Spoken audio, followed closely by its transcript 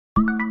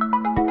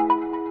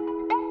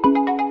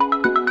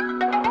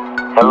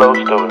Hello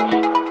students,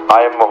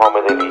 I am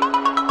Mohammed Ali.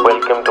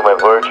 Welcome to my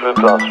virtual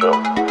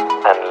classroom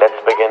and let's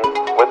begin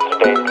with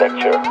today's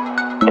lecture.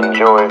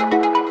 Enjoy.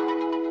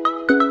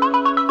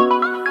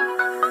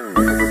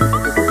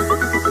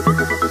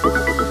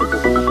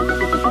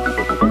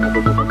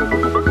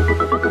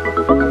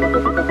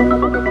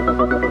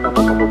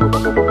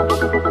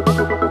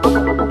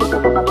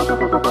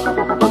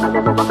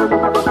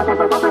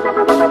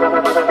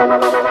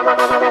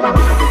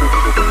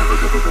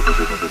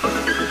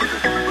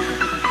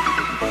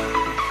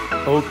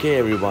 Okay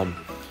everyone,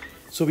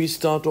 so we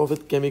start off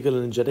with chemical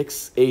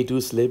energetics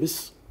A2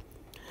 syllabus.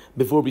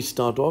 Before we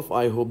start off,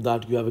 I hope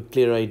that you have a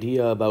clear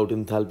idea about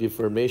enthalpy of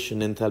formation,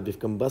 enthalpy of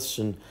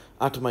combustion,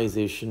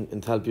 atomization,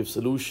 enthalpy of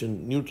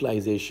solution,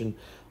 neutralization.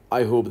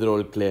 I hope they're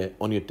all clear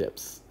on your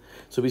tips.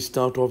 So we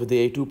start off with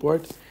the A2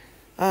 part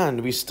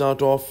and we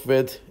start off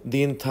with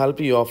the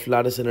enthalpy of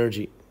lattice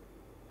energy.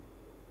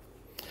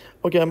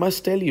 Okay, I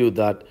must tell you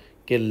that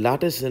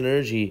lattice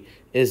energy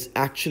is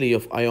actually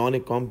of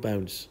ionic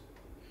compounds.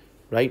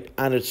 Right?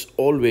 And it's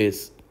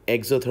always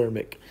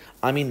exothermic.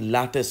 I mean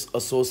lattice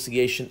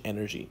association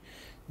energy.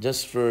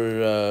 Just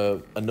for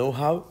a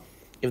know-how,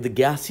 if the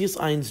gaseous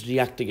ions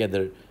react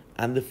together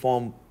and they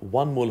form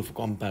 1 mole of a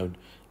compound,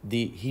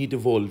 the heat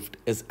evolved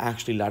is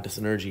actually lattice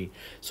energy.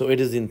 So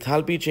it is the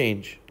enthalpy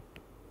change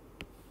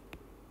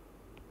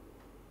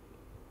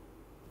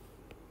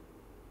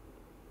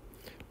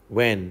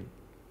when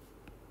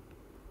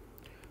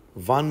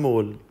 1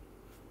 mole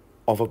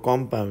of a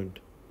compound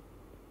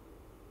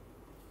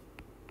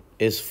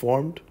is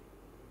formed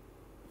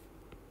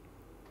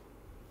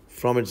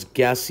from its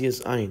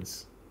gaseous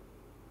ions.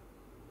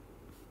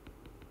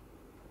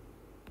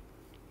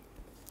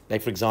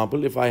 Like for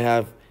example, if I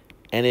have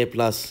Na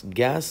plus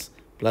gas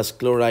plus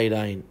chloride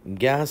ion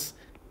gas,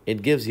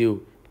 it gives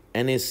you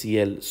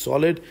NaCl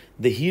solid.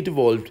 The heat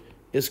evolved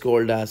is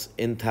called as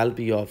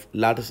enthalpy of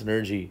lattice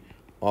energy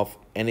of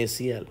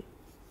NaCl.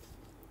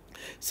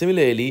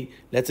 Similarly,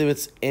 let's say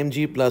it's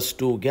Mg plus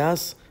 2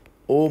 gas,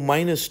 O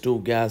minus 2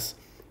 gas,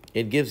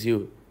 it gives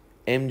you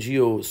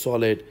MgO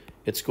solid.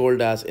 It's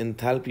called as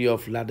enthalpy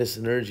of lattice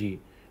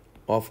energy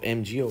of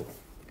MgO.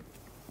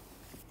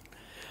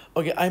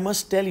 Okay, I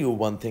must tell you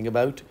one thing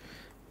about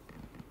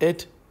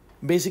it.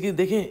 Basically,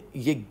 देखें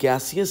ये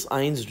gaseous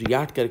ions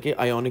react करके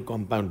ionic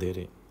compound दे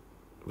रहे,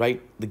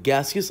 right? The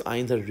gaseous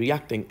ions are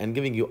reacting and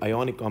giving you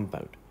ionic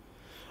compound.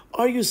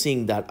 Are you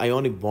seeing that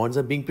ionic bonds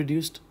are being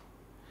produced?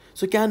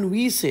 So can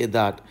we say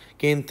that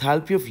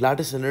enthalpy of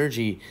lattice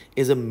energy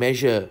is a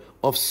measure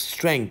of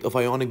strength of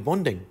ionic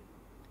bonding?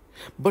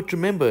 But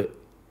remember,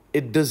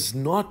 it does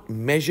not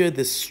measure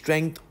the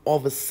strength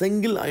of a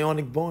single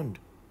ionic bond,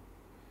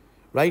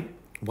 right?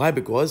 Why?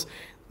 Because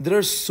there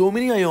are so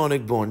many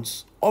ionic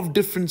bonds of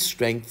different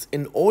strengths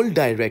in all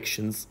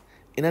directions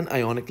in an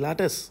ionic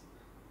lattice.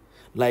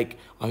 Like,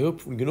 I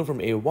hope you know from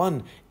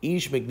A1,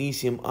 each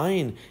magnesium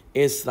ion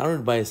is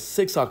surrounded by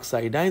 6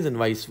 oxide ions and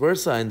vice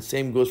versa, and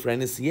same goes for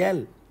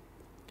NaCl.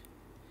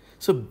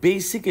 So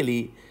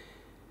basically,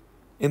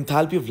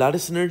 enthalpy of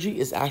lattice energy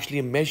is actually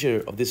a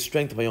measure of the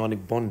strength of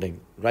ionic bonding,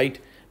 right?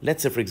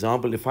 Let's say, for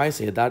example, if I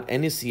say that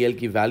NaCl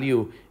ki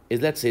value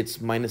is, let's say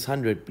it's minus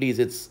 100, please,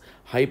 it's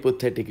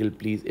hypothetical,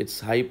 please, it's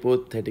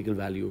hypothetical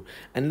value.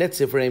 And let's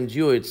say for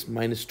MgO, it's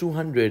minus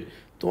 200.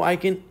 So I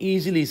can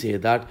easily say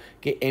that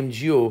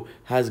MgO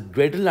has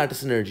greater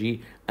lattice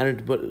energy and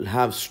it will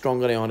have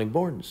stronger ionic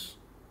bonds,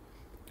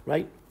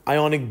 right?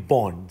 Ionic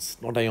bonds,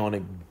 not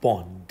ionic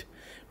bond,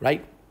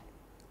 right?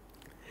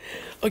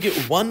 Okay,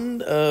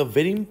 one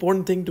very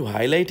important thing to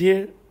highlight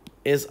here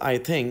is, I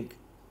think,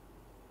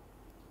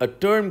 a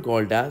term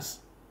called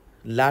as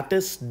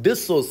lattice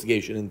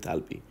dissociation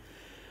enthalpy.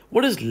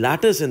 What is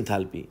lattice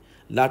enthalpy?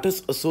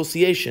 Lattice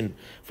association.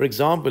 For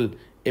example,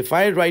 if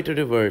I write a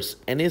reverse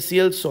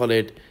NaCl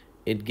solid,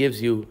 it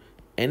gives you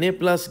Na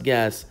plus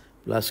gas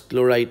plus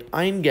chloride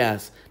ion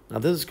gas. Now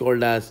this is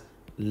called as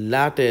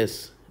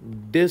lattice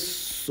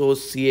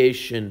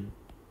dissociation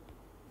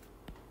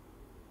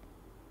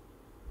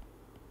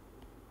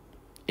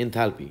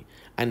enthalpy.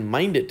 And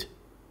mind it,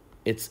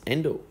 it's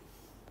endo.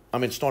 I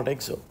mean, it's not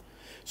exo.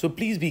 So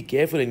please be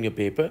careful in your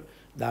paper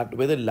that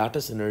whether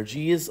lattice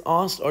energy is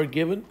asked or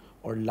given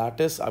or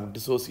lattice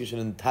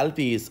dissociation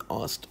enthalpy is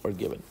asked or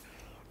given,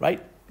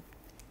 right?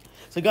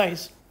 So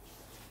guys,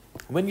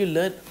 when you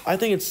learn, I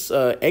think it's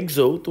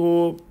exo,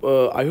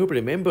 so I hope you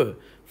remember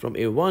from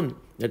A1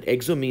 that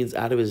exo means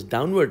arrow is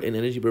downward in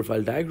energy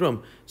profile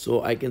diagram.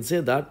 So I can say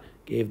that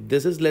if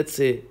this is, let's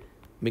say,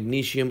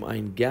 magnesium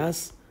ion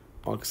gas,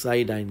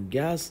 oxide ion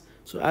gas,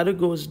 so arrow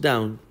goes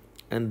down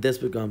and this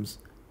becomes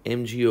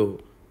MgO,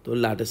 so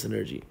lattice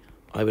energy.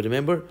 I will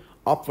remember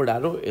upward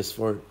arrow is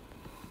for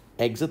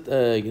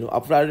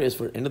upward arrow is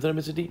for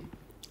endothermicity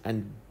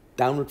and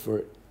downward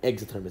for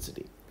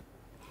exothermicity.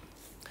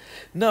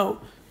 Now,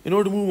 in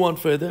order to move on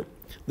further,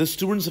 the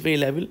students of A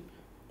level,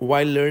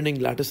 while learning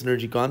lattice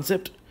energy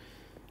concept,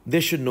 they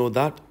should know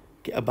that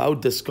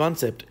about this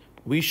concept,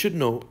 we should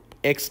know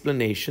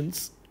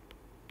explanations,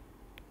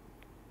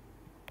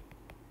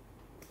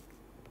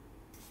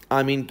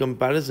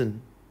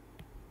 comparison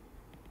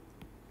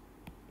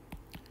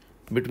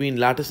between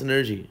lattice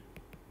energy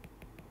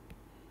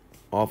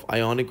of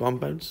ionic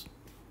compounds,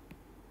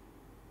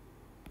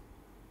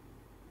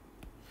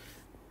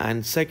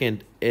 and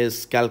second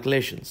is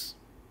calculations.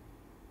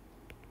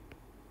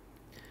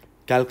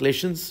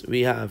 Calculations,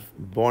 we have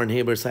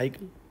Born-Haber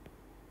cycle,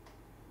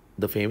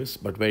 the famous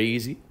but very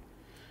easy,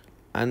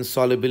 and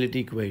solubility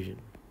equation.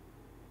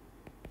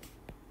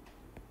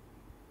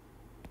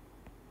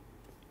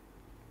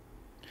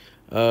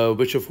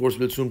 Which of course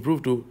will soon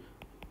prove to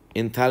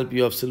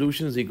enthalpy of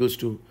solutions equals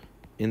to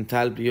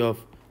enthalpy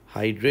of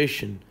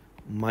hydration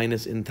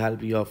minus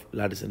enthalpy of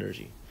lattice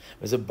energy.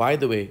 So by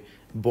the way,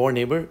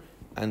 Born-Haber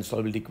and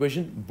solubility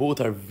equation both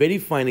are very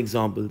fine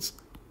examples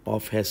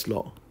of Hess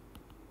law.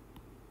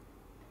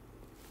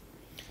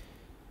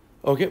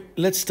 Okay,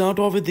 let's start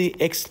off with the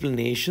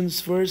explanations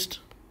first,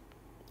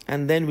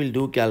 and then we'll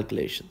do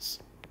calculations.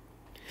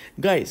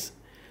 Guys,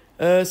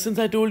 since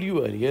I told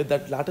you earlier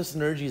that lattice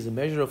energy is a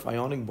measure of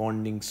ionic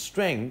bonding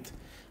strength,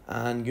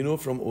 and you know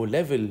from O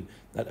level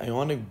that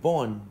ionic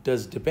bond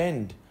does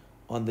depend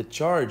on the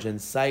charge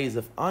and size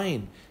of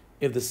ion.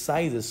 If the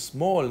size is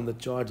small and the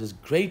charge is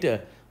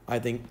greater, I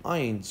think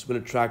ions will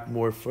attract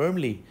more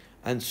firmly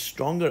and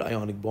stronger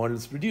ionic bond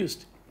is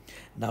produced.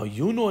 Now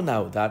you know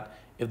now that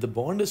if the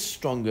bond is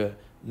stronger,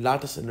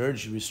 lattice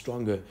energy is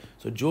stronger.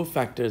 So जो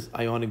factors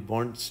ionic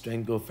bond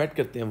strength को affect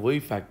करते हैं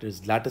वही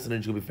factors lattice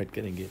energy को भी affect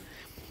करेंगे.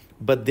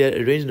 But they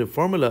are arranged in a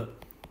formula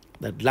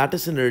that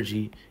lattice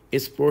energy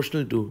is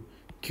proportional to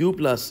Q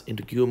plus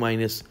into Q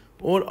minus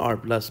or R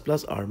plus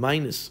plus R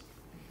minus.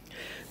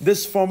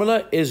 This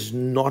formula is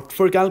not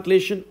for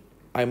calculation.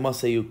 I must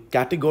say you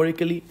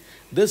categorically.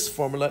 This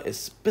formula is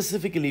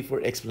specifically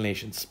for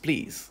explanations,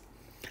 please.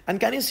 And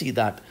can you see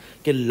that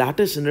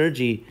lattice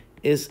energy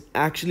is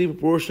actually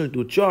proportional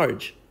to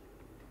charge,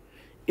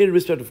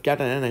 irrespective of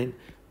cation and anion,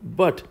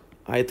 but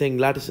I think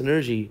lattice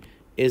energy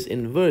is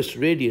inverse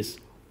radius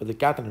of the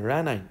cation or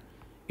anion.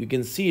 You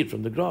can see it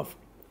from the graph.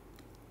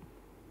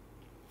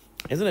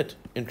 Isn't it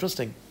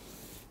interesting?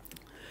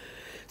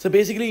 So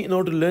basically, in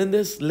order to learn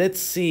this,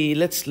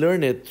 let's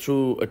learn it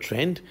through a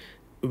trend.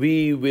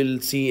 We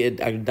will see it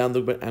down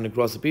the group and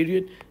across the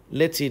period.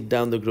 Let's see it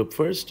down the group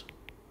first.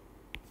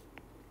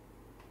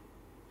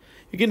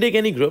 You can take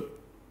any group.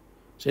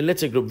 So let's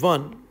say group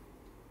 1.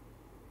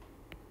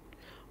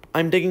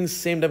 I'm taking the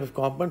same type of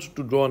compounds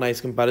to draw a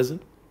nice comparison.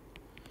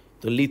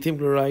 The lithium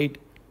chloride,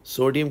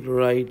 sodium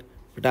chloride,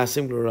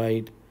 potassium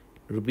chloride,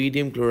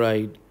 rubidium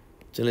chloride,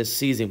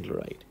 cesium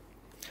chloride.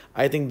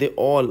 I think they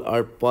all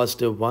are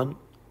positive 1,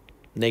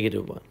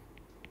 negative 1.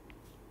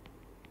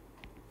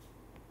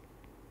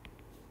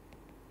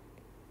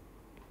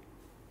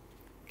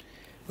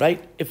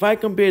 Right? If I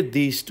compare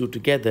these two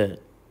together,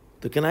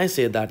 so can I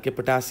say that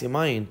potassium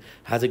ion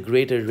has a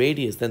greater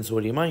radius than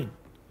sodium ion?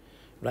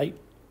 Right?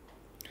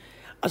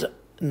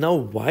 Now,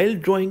 while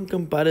drawing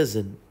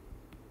comparison,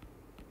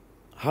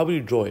 how will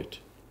you draw it?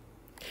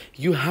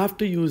 You have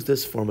to use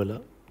this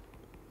formula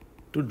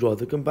to draw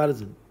the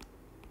comparison.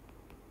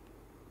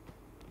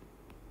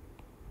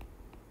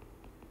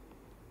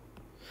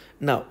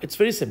 Now, it's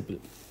very simple.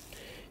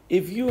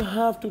 If you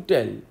have to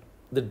tell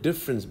the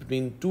difference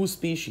between two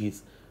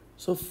species,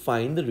 so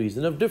find the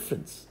reason of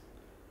difference.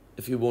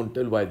 If you won't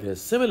tell why they're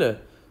similar,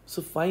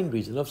 so find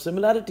reason of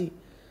similarity.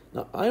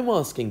 Now, I'm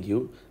asking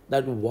you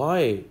that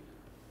why,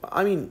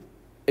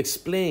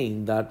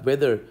 explain that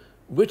whether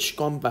which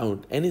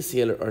compound,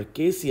 NaCl or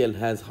KCl,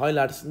 has high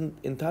lattice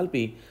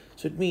enthalpy,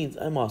 so it means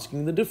I'm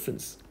asking the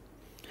difference.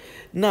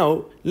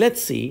 Now,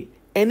 let's see.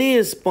 Na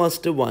is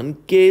positive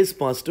 1, K is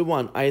positive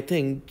 1. I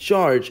think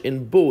charge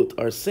in both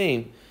are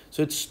same,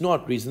 so it's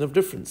not reason of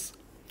difference.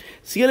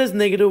 Cl is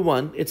negative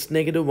 1, it's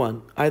negative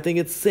 1. I think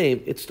it's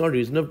same, it's not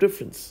reason of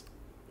difference.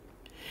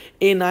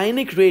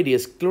 Anionic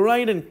radius,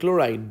 chloride and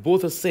chloride,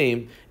 both are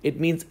same. It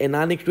means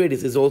anionic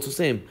radius is also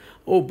same.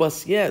 Oh,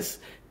 but yes,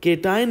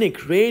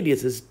 cationic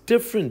radius is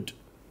different.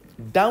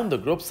 Down the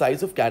group,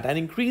 size of cation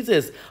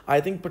increases. I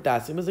think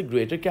potassium is a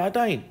greater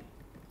cation.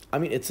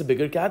 It's a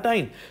bigger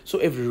cation. So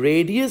if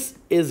radius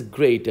is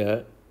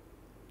greater,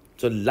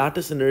 so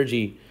lattice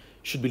energy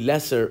should be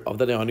lesser of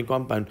that ionic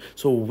compound.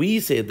 So we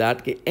say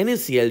that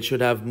NaCl should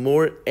have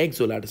more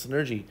exolattice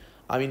energy.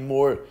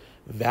 More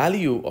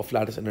value of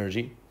lattice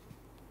energy.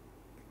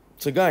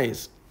 So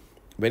guys,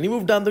 when you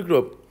move down the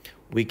group,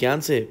 we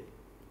can say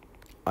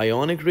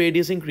ionic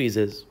radius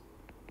increases,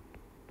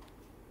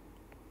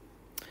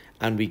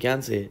 and we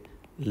can say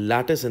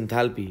lattice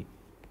enthalpy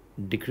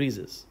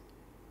decreases.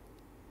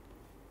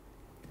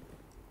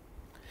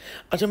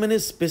 अच्छा, मैंने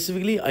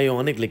specifically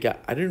ionic लिखा.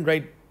 I didn't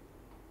write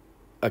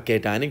a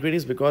cationic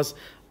radius because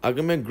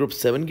अगर मैं group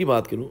 7 की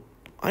बात करूँ,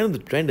 I know the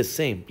trend is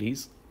same,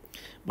 please.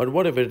 But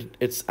what if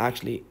it's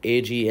actually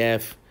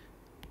AgF,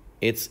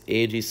 it's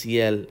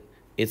AgCl,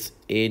 it's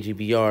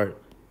AgBr,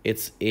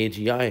 it's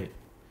AgI.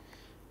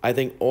 I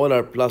think all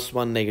are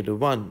 +1,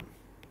 -1.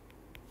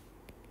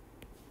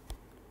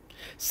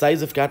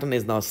 Size of cation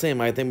is now same,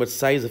 I think, but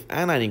size of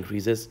anion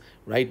increases,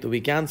 right? So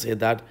we can say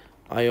that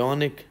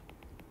ionic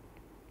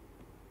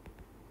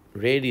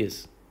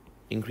radius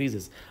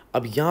increases.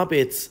 अब यहाँ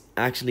पे it's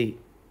actually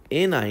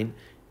anion.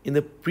 In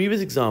the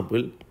previous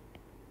example,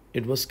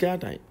 it was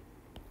cation.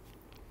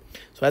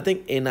 So I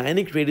think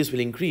anionic radius will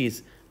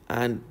increase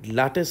and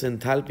lattice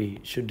enthalpy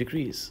should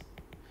decrease.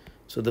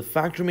 So the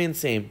fact remains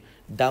same.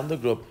 Down the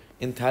group,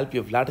 enthalpy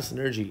of lattice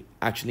energy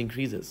actually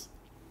increases.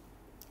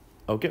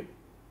 Okay.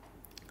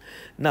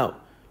 Now,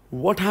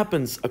 what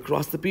happens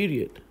across the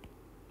period?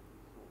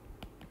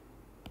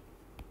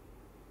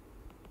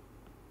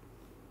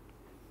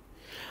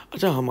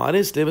 अच्छा,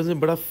 हमारे syllabus में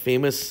बड़ा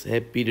famous है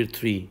period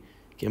 3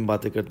 की हम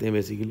बातें करते हैं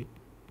basically.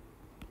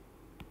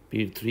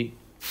 Period 3,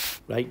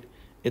 right?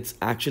 It's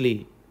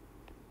actually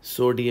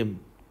sodium,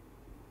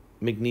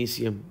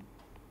 magnesium,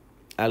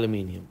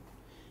 aluminium.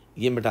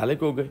 ये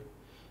metallic हो गए.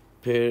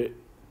 फिर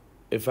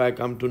if I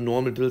come to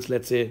non-metals,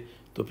 let's say,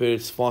 तो फिर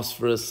it's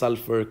phosphorus,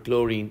 sulfur,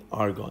 chlorine,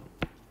 argon.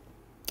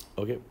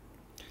 Okay?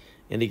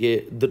 यानी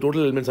कि the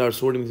total elements are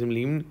sodium,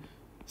 magnesium,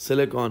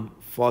 silicon,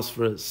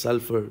 phosphorus,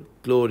 sulfur,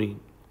 chlorine,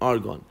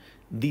 argon.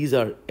 These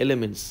are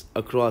elements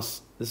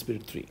across this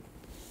period 3.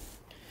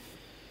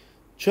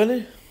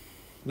 Chale,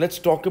 let's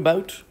talk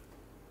about,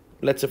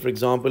 let's say for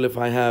example, if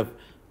I have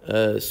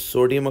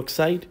sodium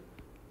oxide,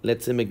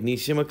 let's say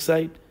magnesium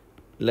oxide,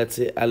 let's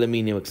say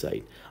aluminium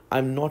oxide.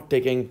 I'm not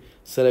taking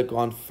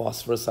silicon,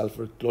 phosphorus,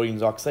 sulfur,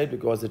 chlorine oxide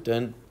because they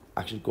turn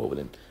actually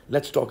covalent.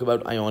 Let's talk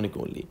about ionic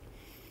only.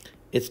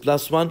 It's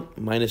 +1,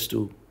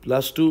 -2,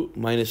 +2,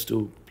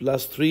 -2,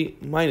 +3,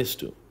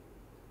 -2.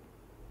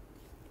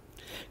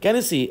 Can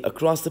you see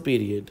across the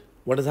period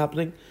what is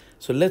happening?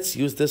 So let's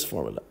use this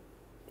formula,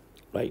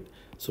 right?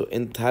 So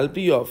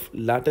enthalpy of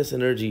lattice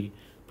energy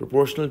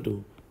proportional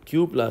to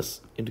Q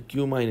plus into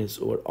Q minus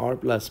over R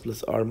plus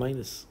plus R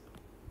minus.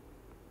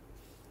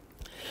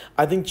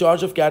 I think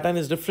charge of cation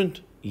is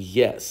different.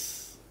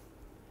 Yes.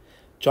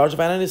 Charge of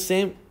anion is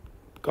same.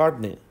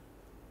 Cardinal.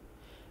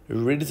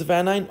 Radius of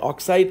anion,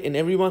 oxide in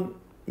everyone.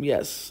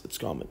 Yes, it's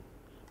common.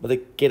 But the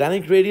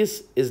cationic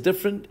radius is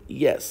different.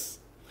 Yes.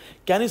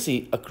 Can you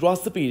see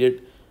across the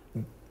period,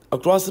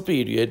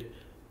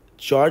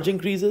 charge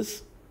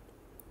increases,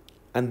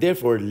 and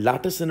therefore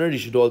lattice energy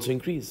should also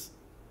increase.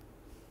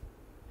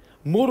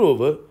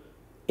 Moreover,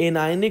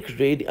 ion's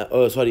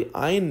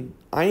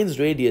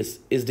radius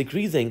is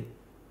decreasing,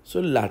 so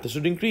lattice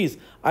should increase.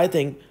 I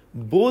think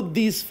both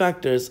these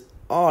factors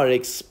are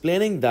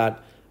explaining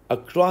that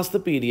across the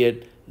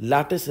period,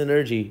 lattice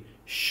energy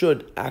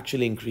should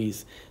actually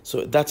increase.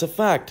 So that's a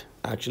fact,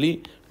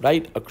 actually,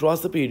 right?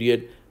 Across the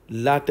period,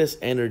 lattice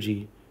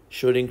energy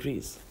should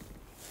increase.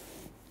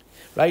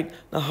 Right?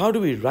 Now, how do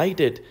we write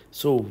it?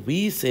 So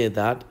we say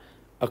that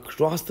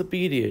across the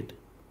period,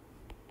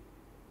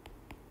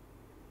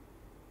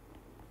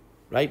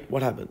 right?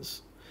 What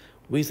happens?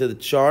 We say the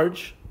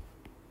charge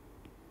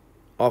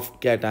of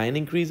cation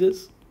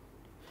increases.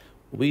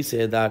 We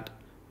say that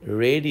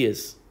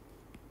radius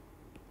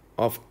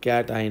of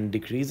cation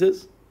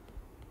decreases.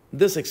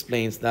 This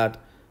explains that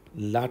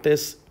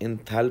lattice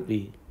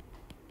enthalpy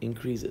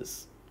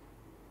increases.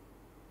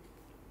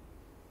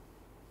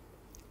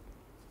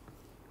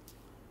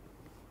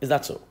 Is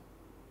that so?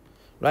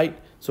 Right?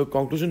 So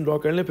conclusion draw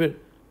karne phir.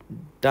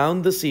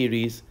 Down the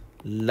series,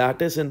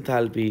 lattice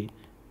enthalpy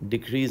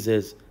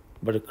decreases,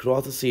 but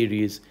across the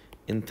series,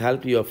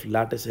 enthalpy of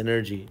lattice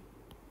energy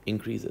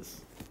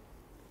increases.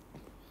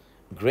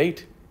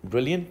 Great,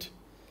 brilliant.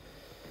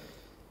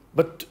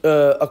 But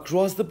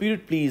across the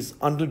period, please,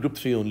 until group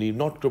 3 only,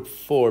 not group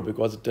 4,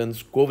 because it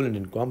turns covalent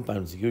in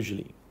compounds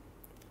usually.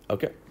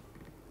 Okay?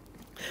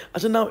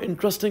 So now,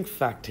 interesting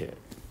fact here.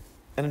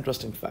 An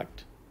interesting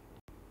fact.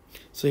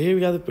 So here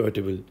we have the period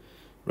table,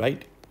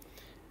 right?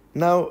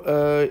 Now,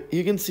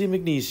 you can see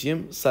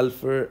magnesium,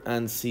 sulfur,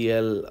 and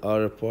Cl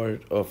are a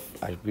part of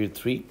period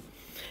 3.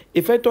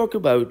 If I talk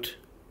about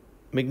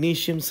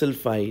magnesium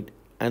sulfide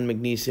and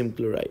magnesium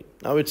chloride,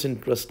 now it's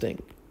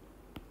interesting.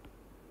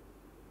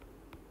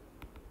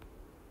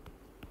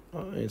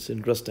 It's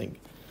interesting.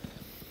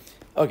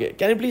 Okay,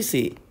 can you please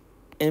see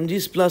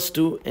Mg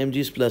 +2,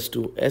 Mg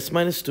 +2, S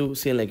 -2,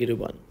 Cl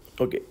 -1.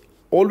 Okay,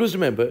 always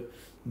remember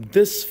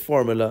this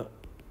formula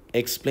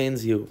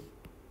explains you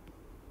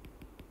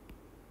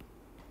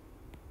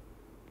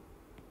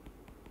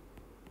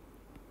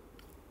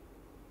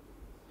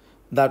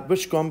that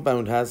which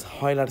compound has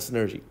high lattice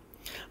energy.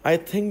 I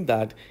think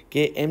that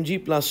Mg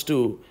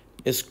 +2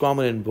 is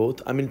common in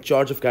both. I mean,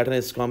 charge of cation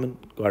is common.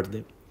 Got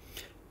them.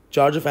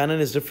 Charge of anion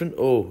is different.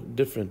 Oh,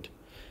 different.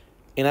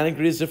 Ionic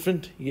radius is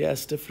different.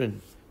 Yes,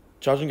 different.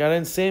 Charge of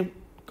cation same.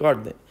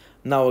 Got them.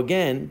 Now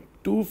again,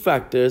 two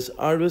factors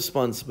are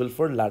responsible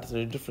for lattice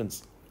energy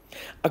difference.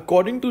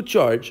 According to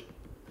charge,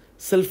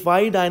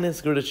 sulfide ion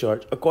has greater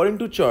charge. According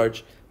to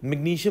charge,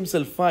 magnesium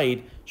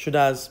sulfide should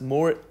have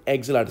more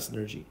axial lattice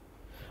energy.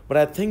 But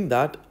I think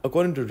that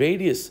according to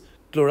radius,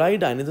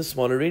 chloride ion is a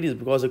smaller radius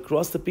because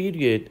across the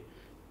period,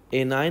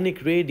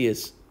 anionic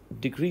radius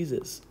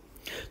decreases.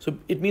 So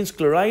it means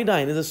chloride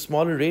ion is a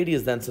smaller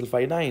radius than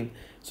sulfide ion.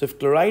 So if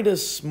chloride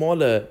is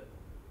smaller,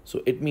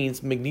 so it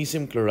means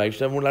magnesium chloride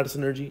should have more lattice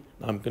energy.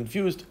 Now I'm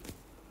confused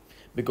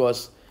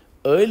because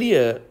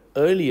earlier,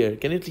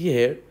 can you see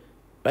here?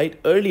 right?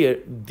 Earlier,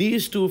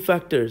 these two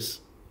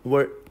factors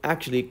were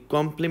actually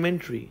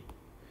complementary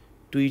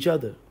to each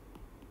other,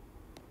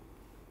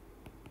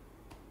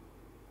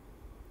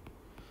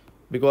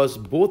 because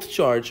both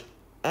charge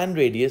and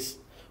radius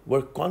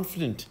were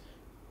confident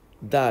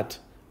that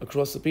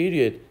across the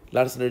period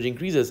lattice energy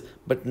increases.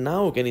 But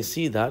now can you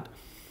see that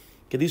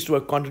these two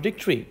are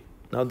contradictory?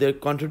 Now they're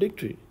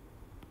contradictory.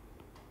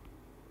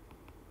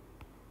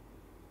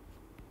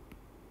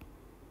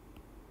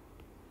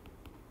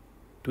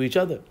 To each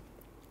other.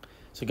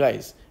 So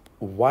guys,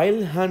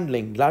 while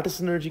handling lattice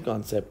energy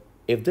concept,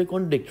 if they're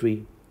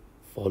contradictory,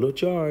 follow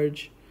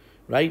charge,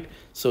 right?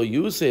 So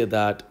you say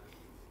that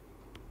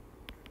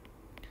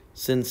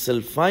since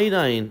sulfide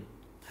ion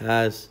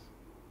has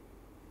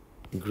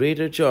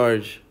greater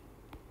charge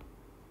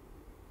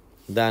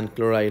than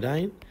chloride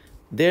ion,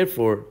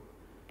 therefore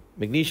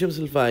magnesium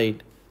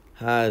sulfide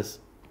has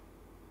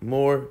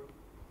more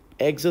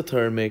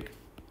exothermic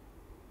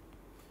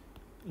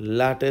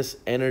lattice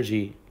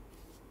energy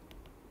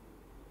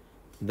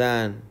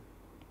than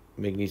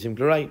magnesium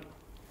chloride.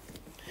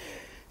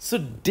 So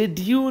did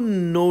you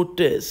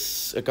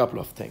notice a couple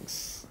of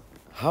things?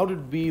 How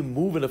did we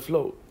move in a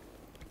flow?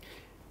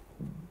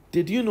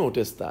 Did you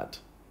notice that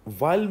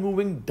while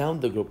moving down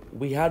the group,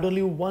 we had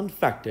only one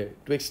factor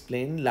to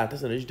explain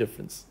lattice energy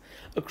difference?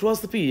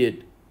 Across the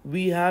period,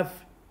 we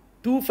have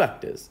two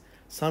factors.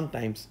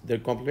 Sometimes they're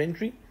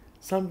complementary,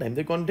 sometimes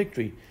they're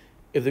contradictory.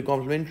 If they're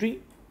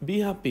complementary,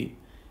 be happy.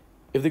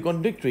 If they're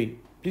contradictory,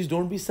 please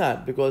don't be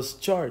sad, because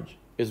charge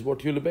is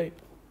what you'll obey.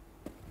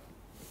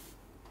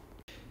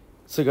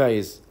 So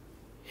guys,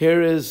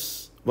 here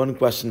is one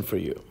question for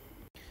you.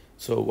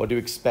 So what do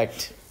you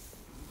expect?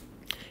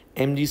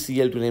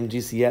 MgCl to an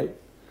MgCl?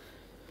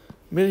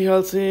 मेरे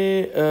ख्याल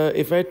से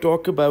if I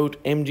talk about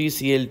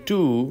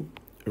MgCl2,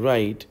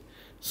 right,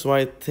 so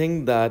I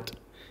think that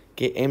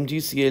कि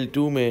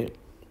MgCl2 में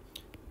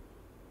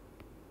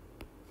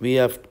we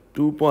have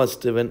 2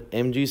 positive and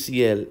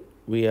MgCl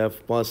we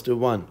have positive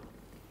 1.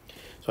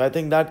 So I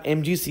think that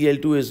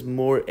MgCl2 is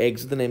more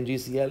exo than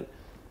MgCl,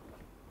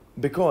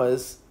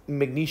 because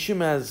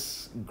magnesium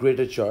has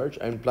greater charge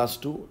and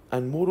 +2,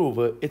 and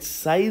moreover its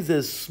size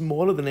is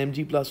smaller than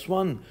Mg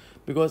 +1,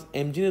 because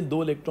Mg ने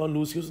 2 electron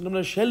lose किया, उसने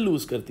अपना shell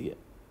loose कर दिया,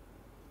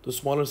 तो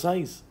smaller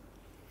size.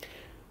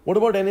 What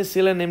about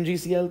NaCl and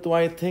MgCl? So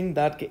I think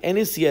that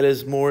NaCl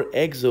is more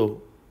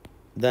exo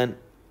than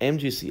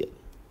MgCl,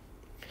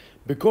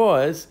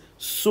 because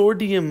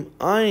sodium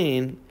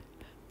ion,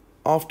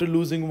 after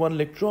losing 1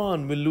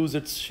 electron, will lose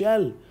its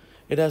shell.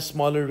 It has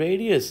smaller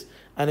radius,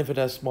 and if it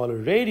has smaller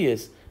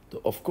radius,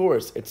 of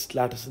course its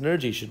lattice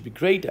energy should be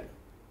greater.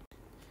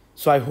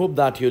 So I hope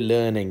that you're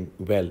learning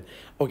well.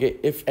 Okay,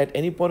 if at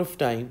any point of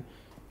time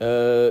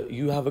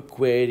you have a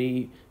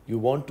query, you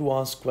want to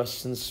ask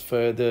questions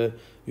further,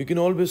 you can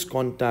always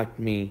contact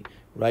me,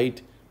 right,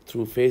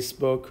 through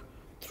Facebook,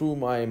 through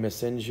my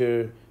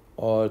messenger,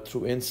 or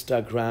through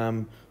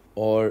Instagram,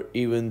 or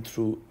even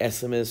through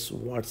SMS,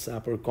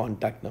 WhatsApp, or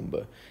contact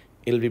number.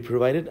 It'll be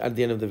provided at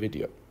the end of the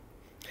video.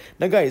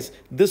 Now guys,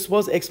 this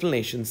was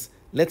explanations.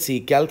 Let's see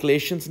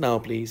calculations now,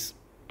 please.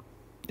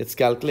 It's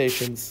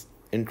calculations,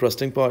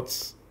 interesting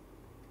parts.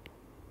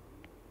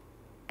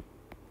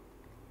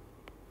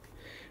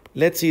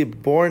 Let's see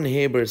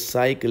Born-Haber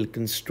cycle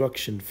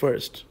construction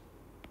first.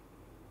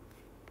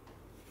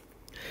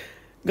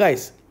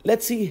 Guys,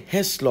 let's see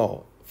Hess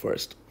law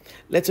first.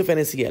 Let's say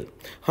NaCl.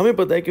 हमें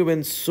पता है कि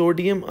when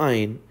sodium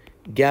ion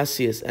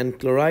gaseous and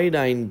chloride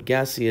ion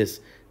gaseous,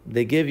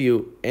 they give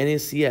you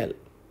NaCl.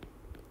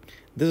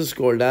 This is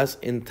called as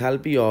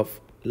enthalpy of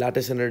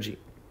lattice energy.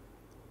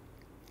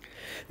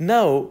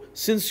 Now,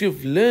 since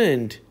you've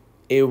learned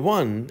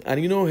A1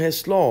 and you know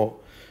Hess law,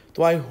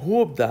 so I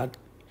hope that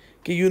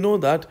you know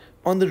that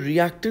on the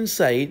reactant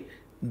side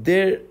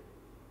there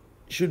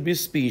should be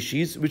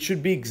species which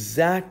should be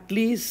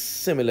exactly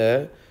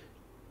similar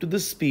to the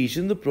species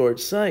in the product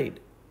side,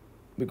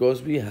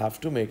 because we have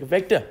to make a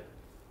vector.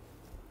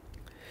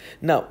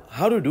 Now,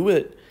 how to do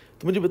it?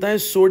 तो मुझे बताएं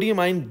sodium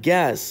ion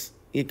gas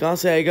ये कहाँ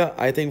से आएगा?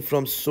 I think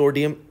from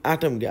sodium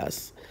atom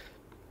gas.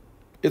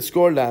 It's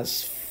called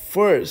as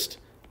first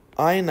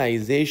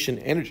ionization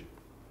energy.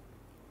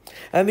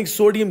 And I think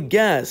sodium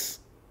gas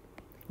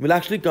will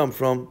actually come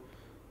from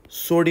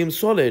sodium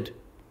solid,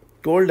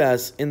 called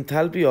as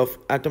enthalpy of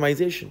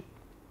atomization.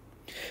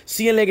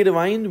 Cl negative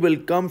ion will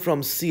come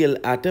from Cl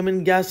atom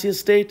in gaseous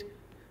state.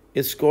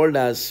 It's called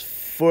as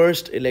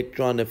first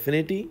electron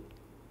affinity.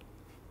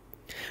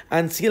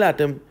 And Cl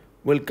atom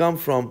will come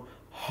from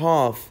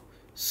half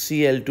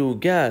Cl2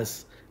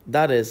 gas,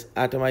 that is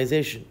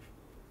atomization.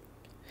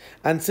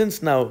 And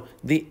since now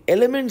the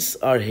elements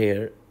are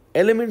here,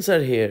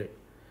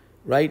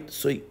 right?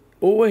 So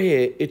over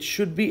here it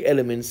should be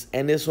elements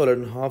Na solid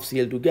and half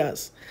Cl2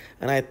 gas.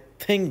 And I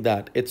think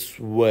that it's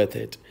worth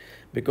it,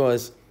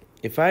 because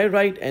if I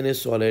write Na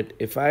solid,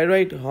 if I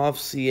write half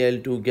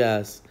Cl2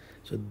 gas,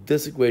 so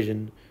this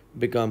equation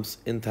becomes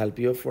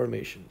enthalpy of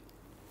formation.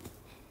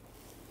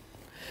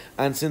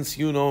 And since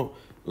you know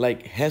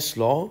like Hess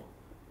law,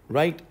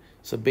 right?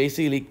 So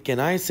basically, can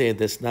I say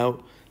this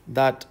now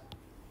that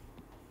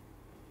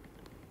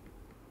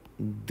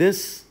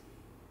this,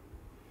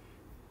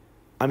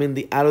 I mean,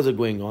 the arrows are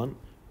going on,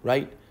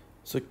 right?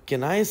 So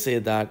can I say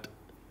that,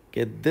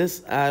 okay,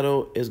 this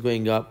arrow is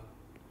going up,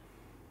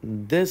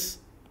 this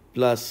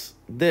plus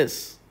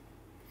this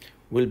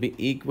will be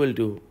equal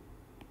to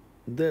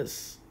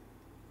this.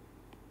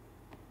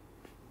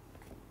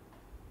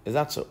 Is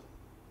that so?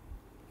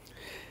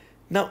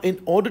 Now,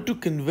 in order to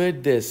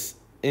convert this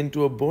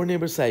into a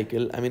Bohr-Haber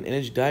cycle, I mean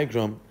energy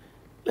diagram,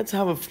 let's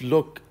have a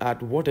look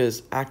at what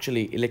is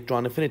actually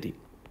electron affinity.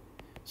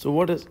 So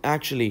what is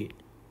actually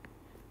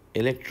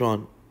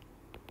electron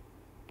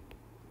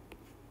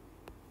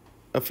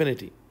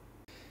affinity?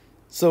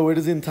 So it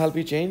is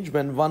enthalpy change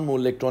when 1 mole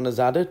electron is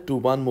added to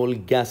 1 mole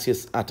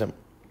gaseous atom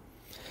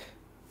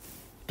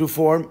to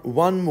form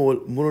 1 mole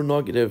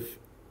mononegative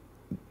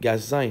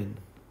gas sign,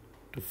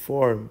 to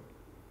form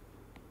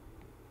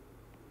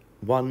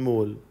 1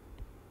 mole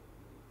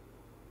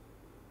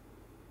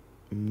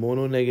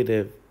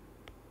mononegative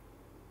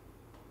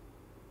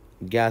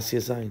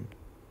gaseous sign.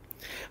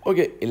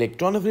 Okay,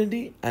 electron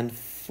affinity and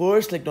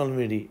first electron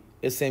affinity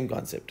is same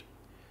concept.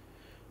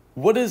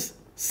 What is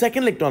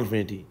second electron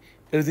affinity?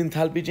 It is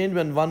enthalpy change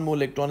when 1 mole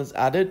electron is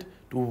added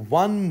to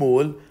 1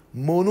 mole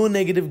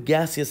mononegative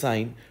gaseous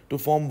sign to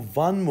form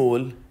 1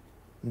 mole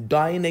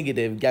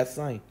dinegative gas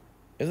sign,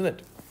 isn't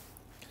it?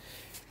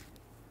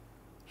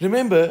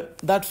 Remember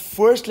that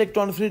first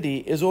electron affinity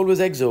is always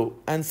exo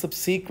and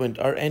subsequent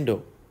are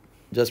endo.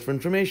 Just for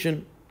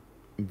information,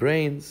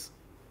 brains,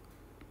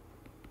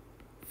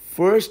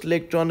 first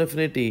electron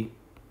affinity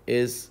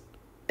is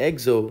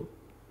exo,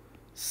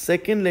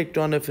 second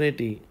electron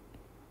affinity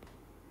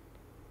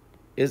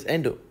is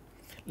endo.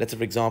 Let's say,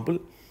 for example,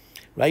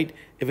 right,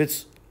 if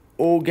it's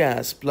O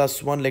gas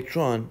plus 1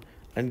 electron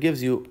and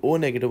gives you O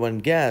negative 1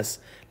 gas,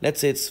 let's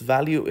say its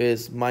value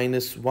is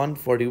minus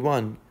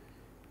 141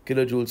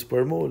 kilojoules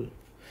per mole.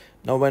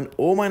 Now when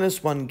O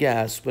minus 1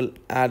 gas will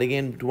add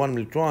again to 1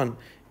 electron,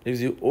 it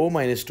gives you O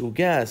minus 2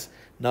 gas.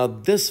 Now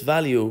this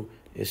value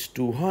is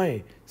too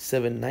high,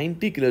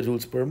 790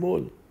 kilojoules per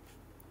mole.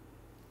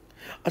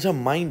 Acha,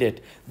 mind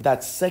it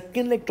that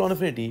second electron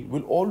affinity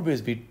will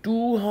always be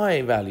too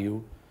high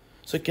value.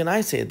 So can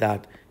I say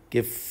that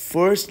give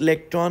first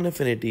electron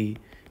affinity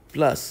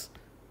plus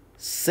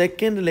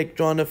second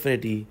electron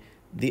affinity,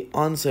 the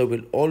answer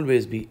will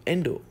always be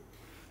endo,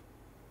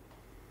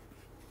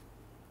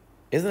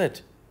 isn't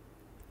it?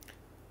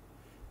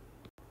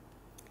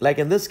 Like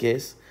in this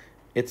case,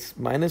 it's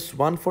minus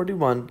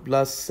 141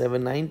 plus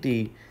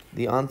 790,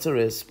 the answer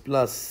is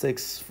plus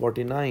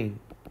 649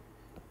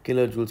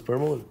 kilojoules per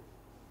mole.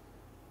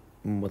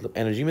 मतलब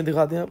energy में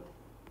दिखाते हैं आप.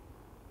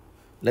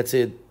 Let's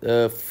say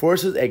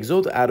first is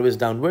exo, the arrow is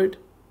downward.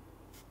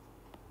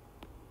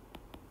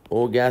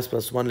 O gas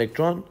plus 1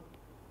 electron,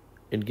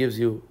 it gives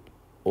you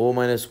O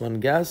minus 1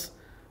 gas,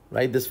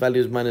 right? This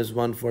value is minus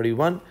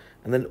 141,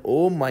 and then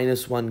O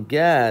minus 1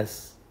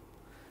 gas,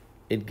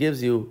 it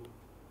gives you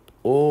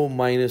O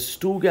minus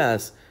 2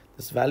 gas.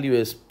 This value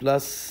is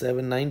plus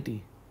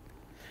 790.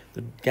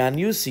 So can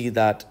you see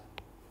that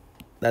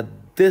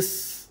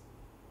this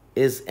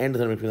is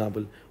endothermic, for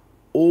example?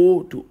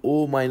 O to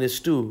O minus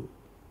 2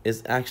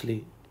 is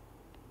actually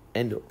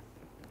endo,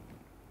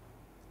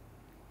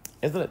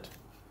 isn't it?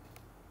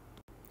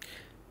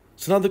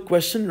 So now the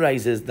question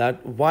rises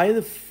that why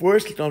the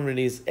first electron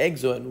affinity is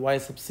exo and why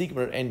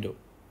subsequent are endo.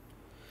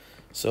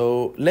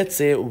 So let's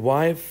say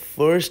why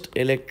first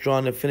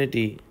electron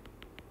affinity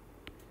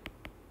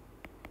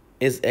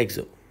is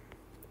exo.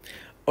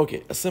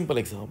 Okay, a simple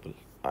example.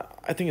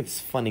 I think it's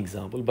a fun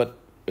example, but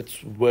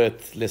it's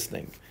worth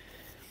listening.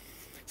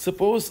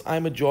 Suppose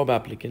I'm a job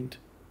applicant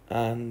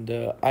and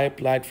I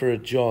applied for a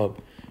job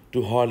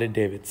to Harley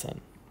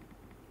Davidson.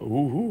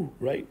 Woohoo,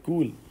 right?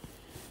 Cool.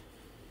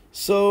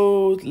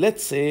 So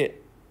let's say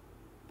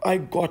I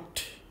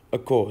got a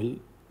call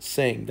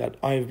saying that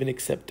I've been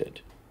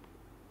accepted.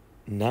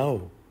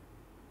 Now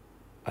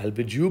I'll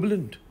be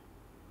jubilant.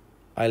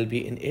 I'll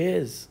be in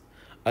airs.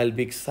 I'll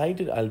be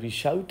excited. I'll be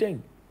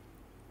shouting.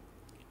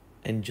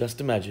 And just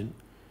imagine,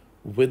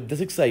 with this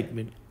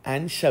excitement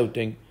and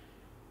shouting,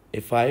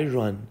 if I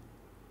run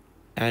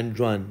and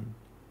run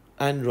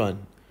and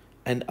run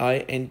and I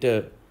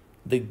enter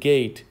the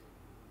gate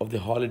of the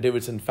Harley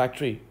Davidson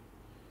factory,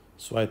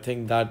 so I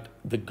think that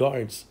the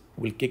guards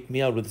will kick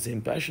me out with the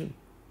same passion.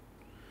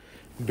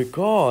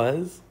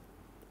 Because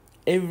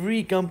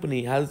every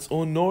company has its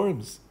own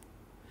norms.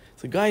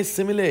 So guys,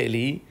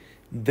 similarly,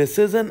 this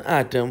is an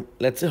atom,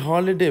 let's say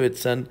Harley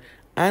Davidson,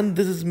 and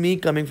this is me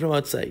coming from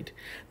outside.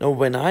 Now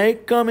when I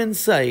come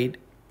inside,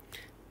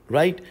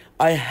 right,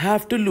 I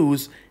have to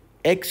lose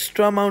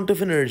extra amount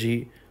of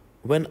energy.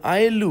 When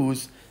I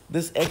lose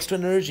this extra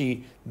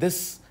energy,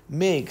 this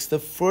makes the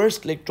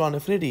first electron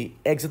affinity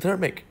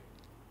exothermic.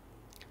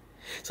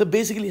 So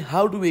basically,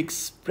 how do we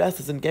express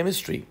this in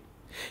chemistry?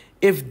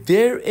 If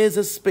there is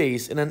a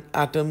space in an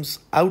atom's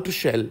outer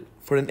shell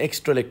for an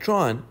extra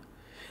electron,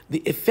 the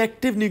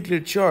effective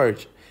nuclear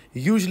charge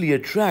usually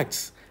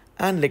attracts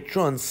an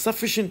electron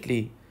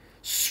sufficiently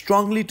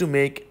strongly to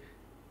make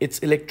its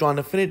electron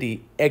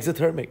affinity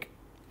exothermic.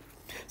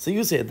 So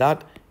you say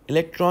that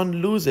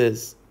electron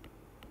loses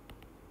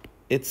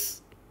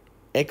its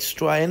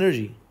extra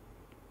energy.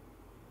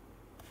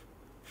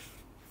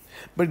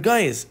 But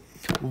guys,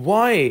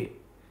 why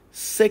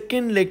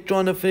second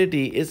electron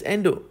affinity is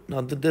endo?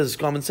 Now this is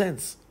common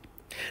sense.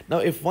 Now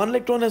if one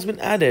electron has been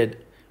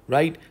added,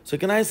 right? So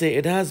can I say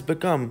it has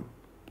become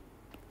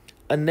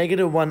a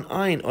 -1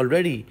 ion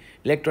already?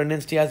 Electron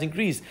density has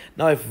increased.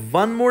 Now if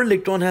one more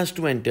electron has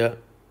to enter,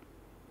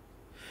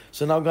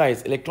 so now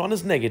guys, electron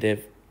is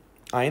negative,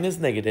 ion is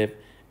negative,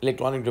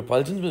 electronic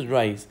repulsion will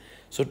rise.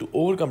 So to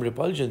overcome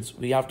repulsions,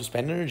 we have to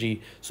spend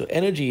energy. So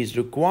energy is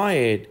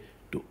required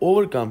to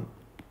overcome.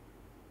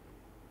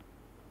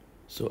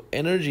 So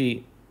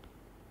energy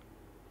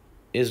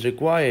is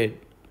required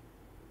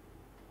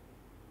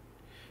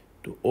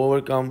to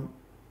overcome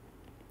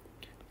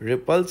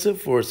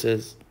repulsive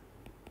forces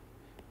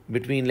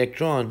between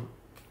electron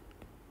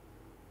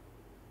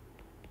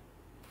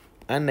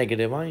and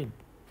negative ion.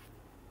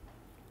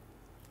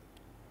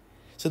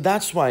 So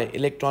that's why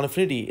electron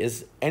affinity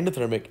is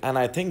endothermic, and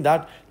I think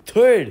that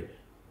third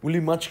will be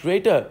much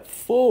greater.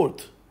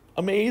 Fourth,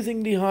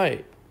 amazingly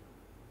high.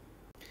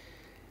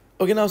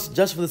 Okay, now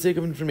just for the sake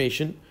of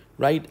information,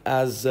 right,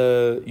 as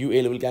you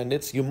A-level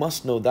candidates, you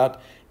must know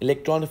that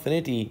electron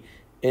affinity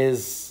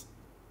is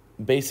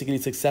basically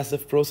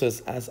successive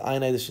process as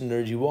ionization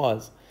energy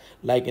was.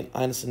 Like in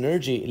ionization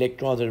energy,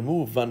 electrons are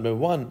removed one by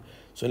one.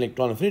 So in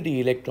electron affinity,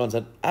 electrons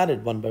are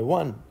added one by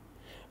one.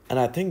 And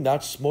I think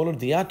that smaller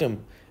the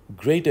atom,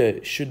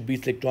 greater should be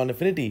its electron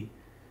affinity,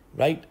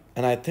 right?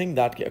 And I think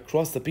that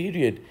across the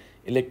period,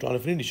 electron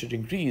affinity should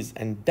increase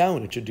and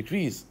down it should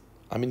decrease.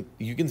 I mean,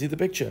 you can see the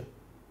picture.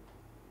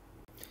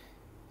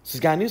 So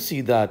can you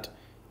see that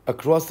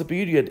across the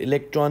period,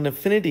 electron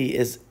affinity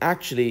is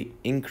actually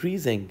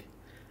increasing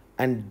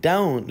and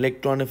down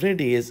electron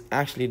affinity is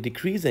actually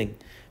decreasing,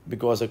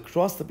 because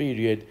across the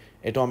period,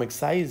 atomic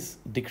size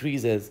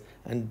decreases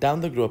and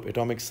down the group,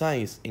 atomic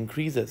size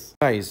increases.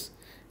 Guys,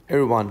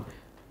 everyone,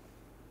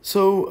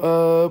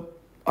 so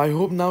I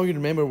hope now you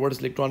remember what is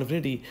electron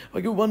affinity.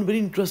 Okay, one very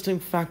interesting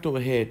fact over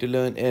here to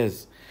learn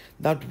is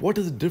that what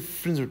is the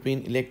difference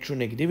between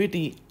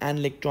electronegativity and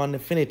electron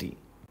affinity.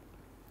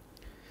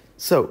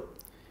 So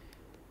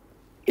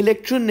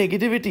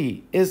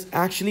electronegativity is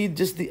actually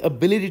just the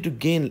ability to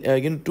gain,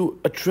 to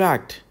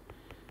attract.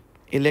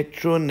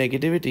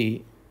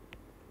 Electronegativity,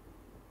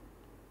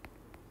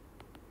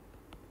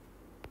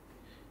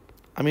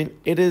 I mean,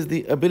 it is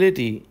the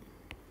ability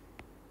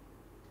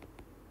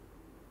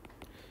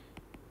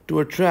to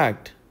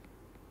attract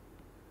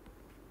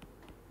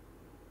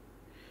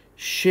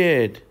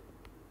shared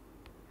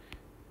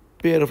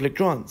pair of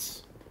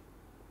electrons.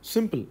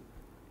 Simple.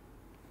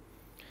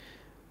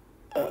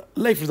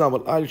 Like for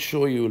example, I'll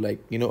show you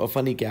a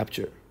funny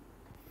capture.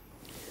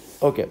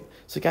 Okay,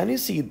 so can you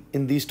see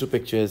in these two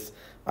pictures,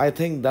 I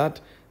think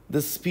that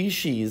the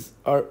species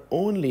are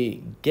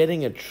only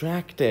getting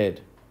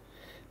attracted.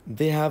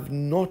 They have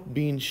not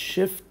been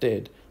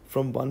shifted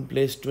from one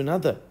place to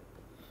another,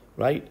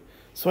 right?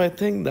 So I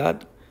think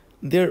that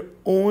they're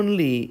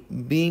only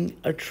being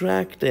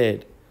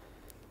attracted,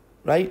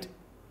 right?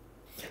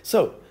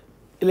 So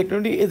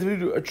electronegativity is able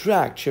to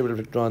attract shared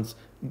electrons,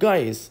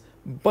 guys.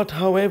 But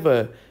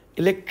however,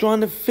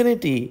 electron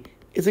affinity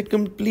is a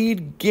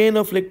complete gain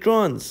of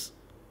electrons.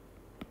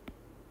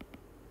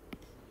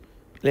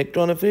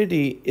 Electron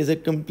affinity is a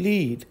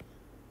complete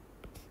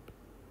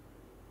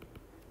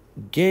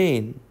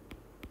gain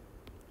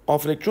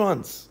of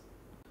electrons.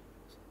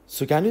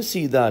 So can you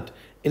see that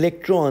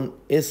electron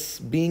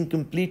is being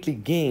completely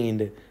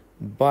gained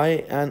by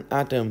an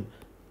atom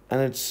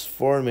and it's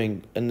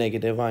forming a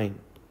negative ion?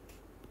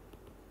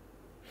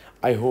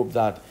 I hope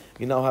that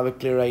you now have a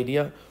clear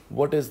idea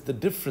what is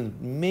the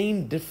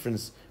main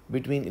difference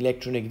between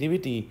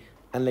electronegativity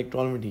and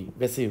electron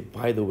affinity.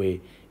 By the way,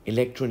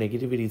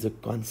 electronegativity is a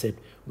concept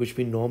which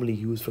we normally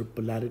use for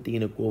polarity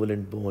in a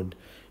covalent bond.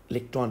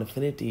 Electron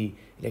affinity,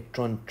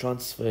 electron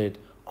transferred,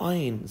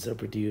 ions are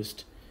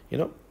produced,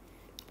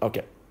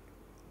 Okay.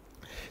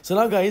 So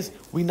now guys,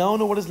 we now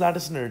know what is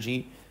lattice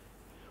energy.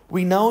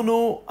 We now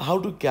know how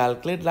to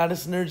calculate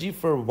lattice energy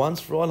for once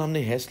for all.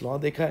 हमने Hess law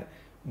देखा है.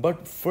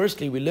 But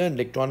firstly, we learned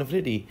electron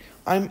affinity.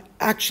 I'm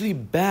actually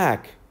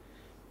back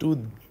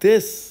to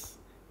this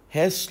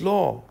Hess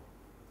law.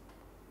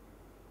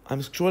 I'm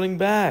scrolling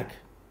back.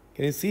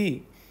 Can you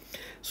see?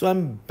 So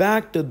I'm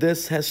back to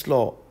this Hess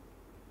law.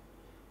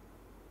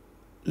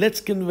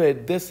 Let's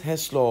convert this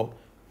Hess law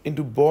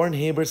into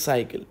Born-Haber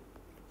cycle,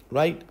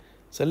 right?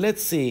 So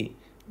let's see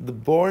the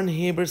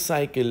Born-Haber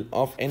cycle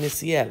of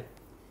NaCl.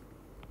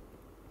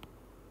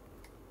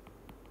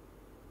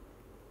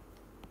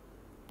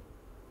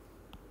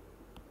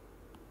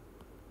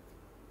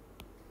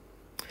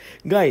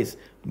 Guys,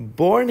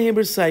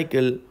 Born-Haber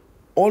cycle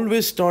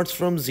always starts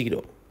from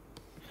 0.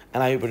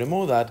 And I hope you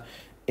remember that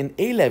in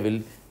A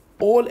level,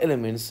 all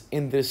elements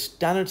in their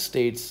standard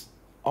states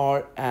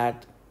are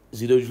at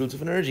 0 joules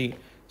of energy.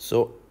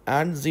 So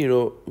at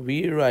 0,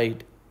 we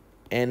write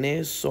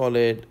Na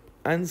solid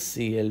and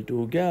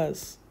Cl2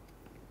 gas.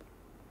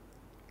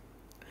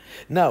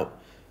 Now,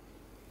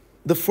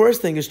 the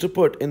first thing is to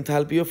put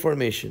enthalpy of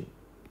formation.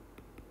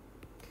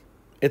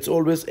 It's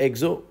always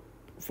exo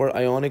for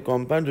ionic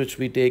compounds, which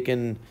we take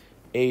in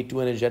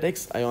A2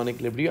 energetics, ionic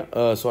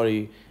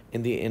libria,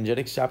 in the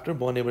energetics chapter,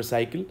 Born-Haber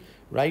cycle,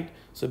 right?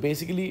 So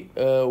basically,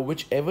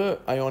 whichever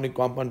ionic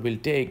compound we'll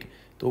take,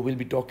 so we'll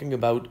be talking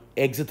about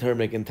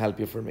exothermic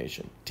enthalpy of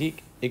formation. ठीक?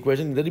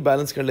 Equation इधर ही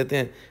balance कर लेते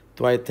हैं,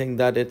 तो I think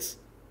that it's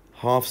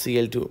half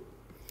Cl2.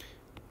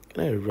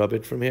 Can I rub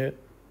it from here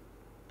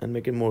and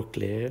make it more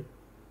clear?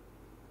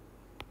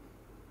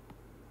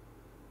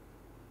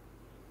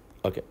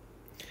 Okay,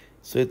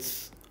 so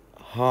it's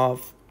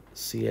half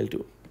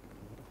Cl2.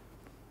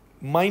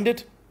 Mind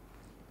it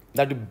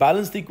that you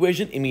balance the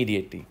equation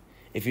immediately.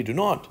 If you do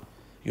not,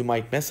 you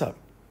might mess up.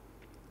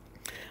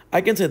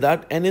 I can say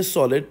that Na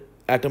solid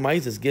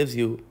atomizes gives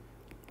you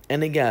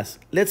Na gas.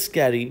 Let's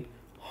carry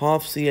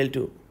half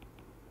Cl2.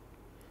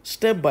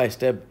 Step by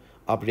step,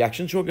 आप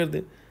reaction show कर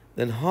दें.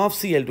 Then half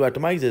Cl2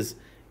 atomizes,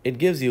 it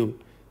gives you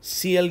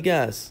Cl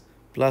gas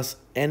plus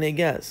Na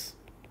gas.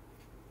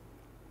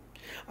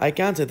 I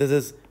can say this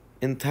is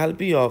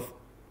enthalpy of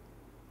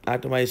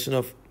atomization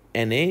of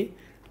Na,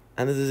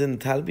 and this is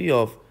enthalpy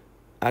of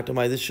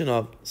atomization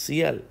of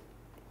Cl.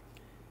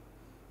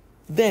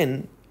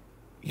 Then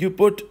you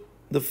put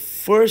the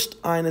first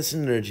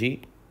ionization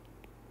energy,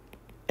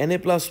 Na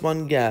plus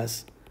 1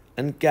 gas,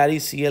 and carry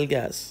Cl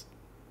gas.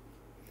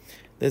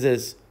 This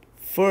is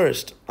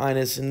first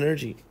ionization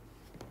energy.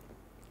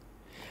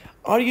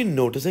 Are you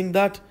noticing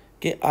that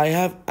I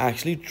have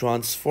actually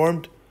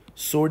transformed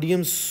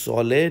sodium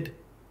solid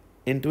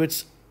into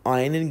its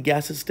ion in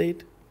gas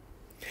state?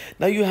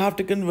 Now you have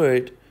to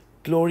convert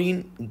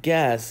chlorine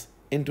gas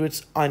into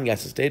its ion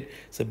gas state.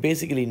 So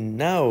basically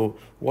now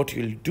what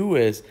you'll do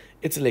is,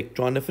 it's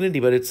electron affinity,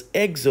 but it's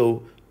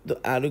exo, the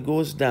arrow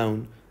goes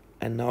down,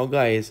 and now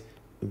guys,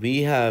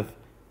 we have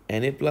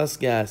Na plus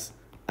gas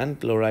and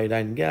chloride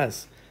ion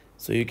gas.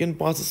 So you can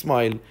pass a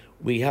smile,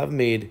 we have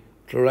made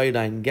chloride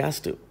ion gas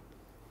too.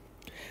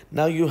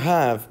 Now you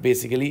have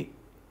basically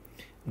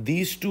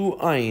these two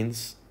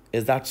ions,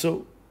 is that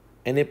so?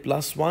 Na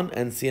plus 1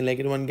 and Cl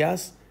negative 1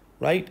 gas,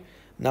 right?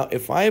 Now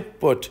if I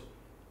put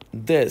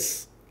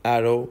this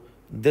arrow,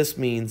 this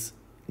means,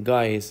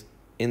 guys,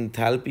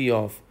 enthalpy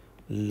of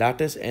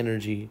lattice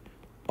energy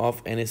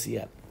of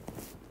NaCl.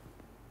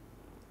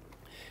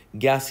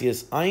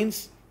 Gaseous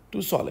ions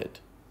to solid.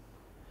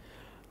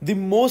 The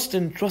most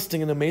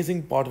interesting and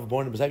amazing part of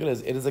Born-Haber cycle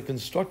is it is a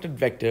constructed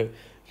vector.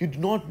 You do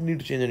not need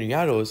to change any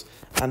arrows,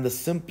 and the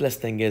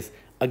simplest thing is,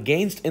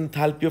 against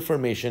enthalpy of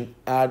formation,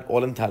 add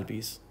all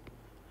enthalpies.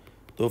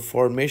 So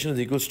formation is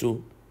equals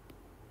to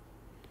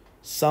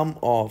sum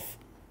of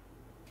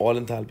all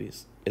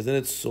enthalpies. Isn't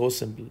it so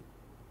simple?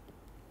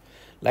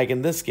 Like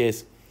in this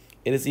case,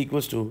 it is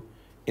equals to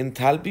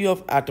enthalpy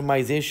of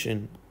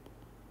atomization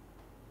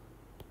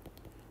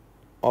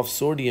of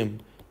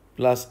sodium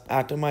plus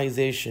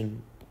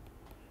atomization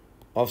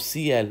of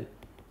Cl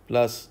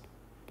plus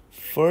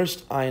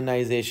first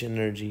ionization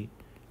energy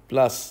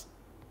plus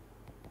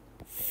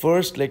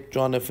first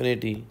electron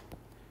affinity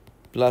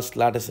plus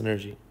lattice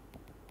energy.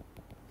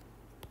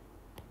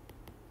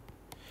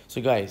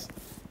 So guys,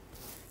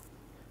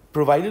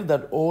 provided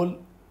that all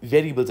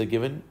variables are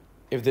given,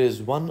 if there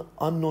is one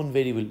unknown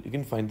variable, you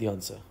can find the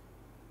answer.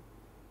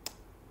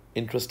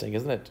 Interesting,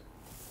 isn't it?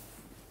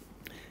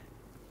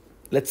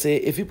 Let's say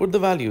if we put the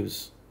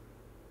values,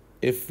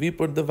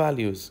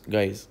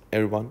 guys,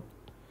 everyone.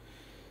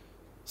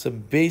 So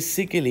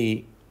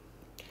basically,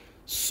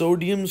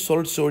 sodium,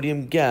 solid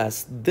sodium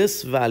gas,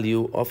 this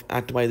value of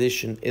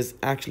atomization is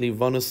actually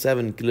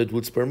 107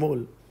 kilojoules per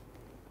mole.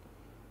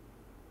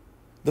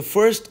 The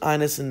first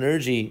ionization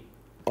energy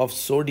of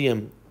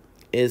sodium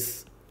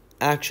is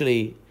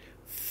actually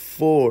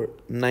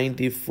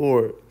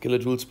 494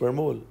 kilojoules per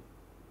mole.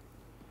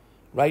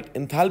 Right?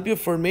 Enthalpy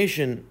of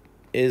formation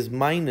is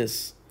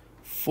minus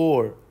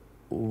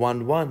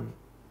 411.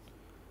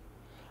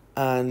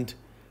 And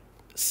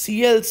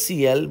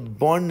Cl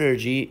bond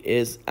energy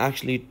is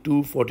actually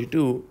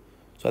 242.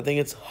 So I think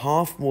it's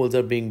half moles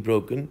are being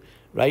broken,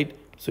 right?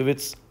 So if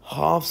it's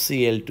half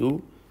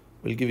Cl2,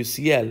 will give you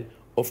Cl.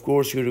 Of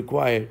course, you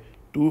require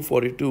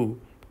 242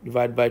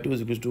 divided by 2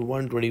 is equals to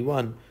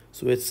 121.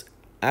 So it's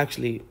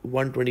actually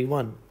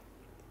 121.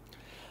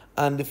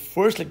 And the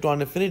first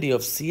electron affinity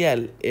of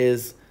Cl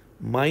is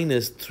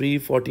minus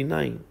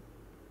 349.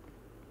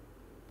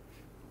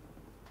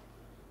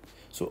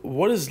 So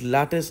what is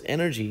lattice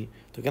energy?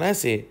 So can I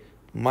say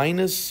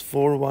minus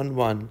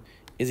 411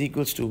 is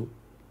equals to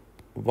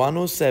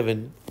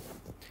 107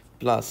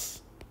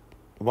 plus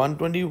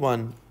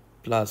 121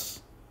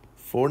 plus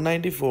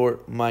 494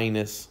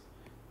 minus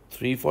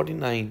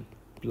 349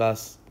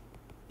 plus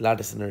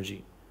lattice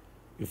energy.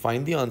 You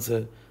find the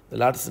answer. The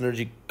lattice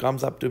energy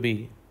comes up to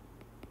be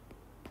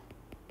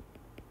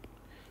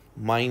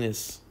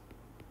minus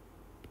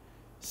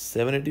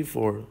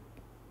 784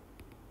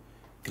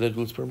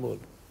 kilojoules per mole.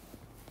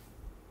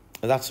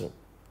 That's so.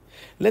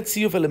 Let's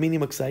see of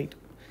aluminium oxide.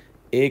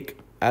 एक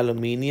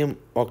aluminium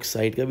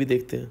oxide का भी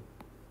देखते हैं.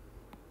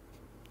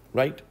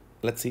 Right?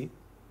 Let's see.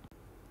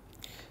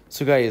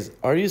 So guys,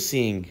 are you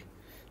seeing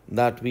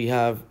that we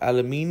have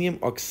aluminium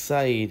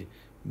oxide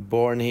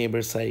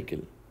Born-Haber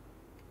cycle?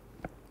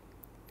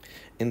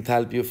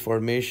 Enthalpy of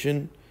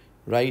formation,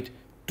 right?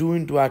 2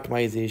 into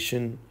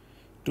atomization,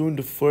 2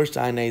 into first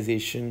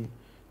ionization,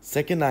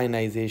 second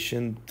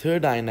ionization,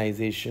 third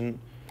ionization,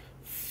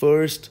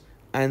 first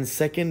and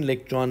second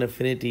electron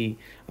affinity.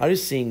 Are you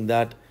seeing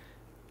that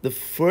the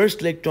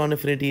first electron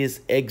affinity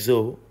is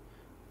exo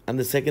and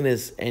the second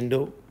is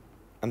endo,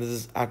 and this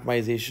is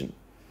atomization?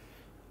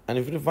 And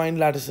if you find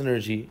lattice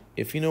energy,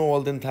 if you know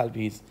all the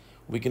enthalpies,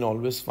 we can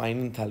always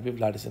find enthalpy of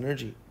lattice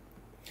energy.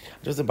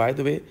 Just by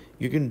the way,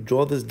 you can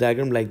draw this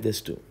diagram like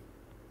this too.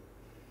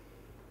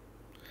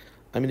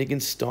 I mean, you can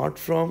start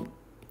from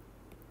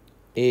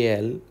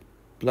Al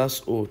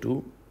plus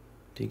O2,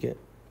 okay?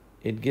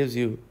 It gives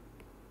you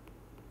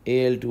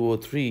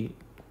Al2O3,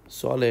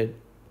 solid,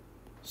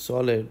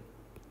 solid,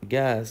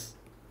 gas,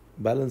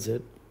 balance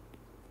it.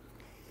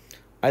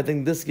 I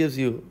think this gives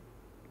you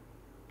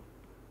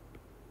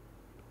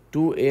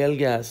 2 Al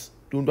gas,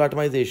 2 into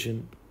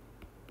atomization,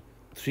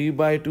 3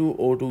 by 2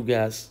 O2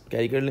 gas,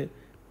 carry kar le,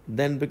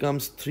 then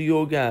becomes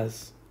 3O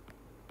gas.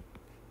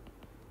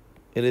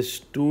 It is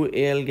 2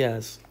 Al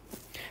gas.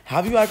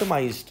 Have you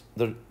atomized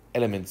the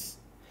elements?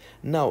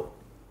 Now,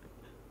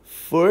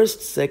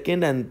 first,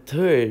 second, and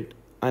third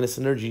ionized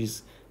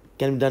energies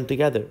can be done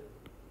together.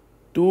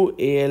 2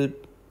 Al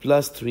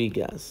plus 3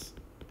 gas.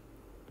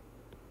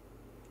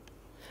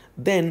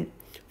 Then,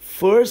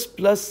 first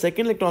plus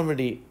second electron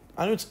affinity,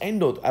 I know it's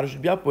endo, arrow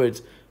should be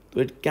upwards, so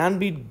it can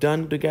be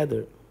done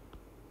together.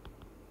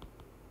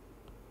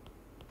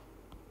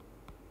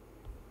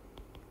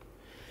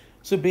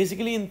 So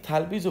basically,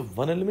 enthalpies of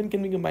one element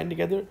can be combined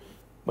together,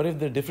 but if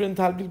they're different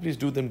enthalpies, please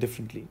do them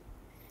differently,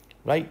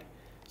 right?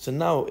 So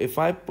now, if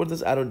I put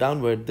this arrow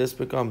downward, this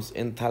becomes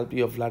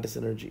enthalpy of lattice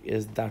energy.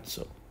 Is that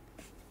so?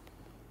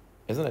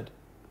 Isn't it?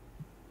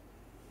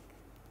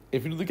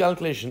 If you do the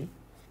calculation,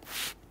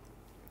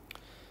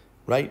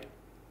 right?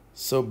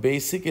 So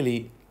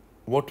basically,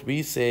 what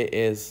we say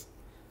is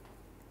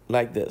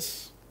like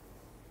this.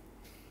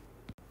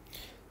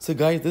 So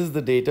guys, this is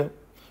the data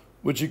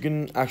which you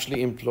can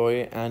actually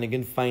employ, and you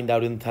can find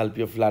out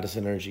enthalpy of lattice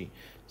energy.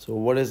 So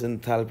what is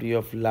enthalpy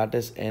of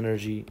lattice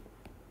energy?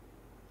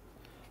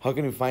 How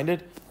can you find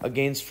it?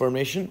 Against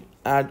formation,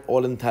 add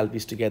all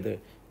enthalpies together.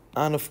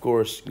 And of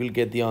course, you'll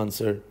get the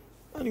answer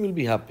and you will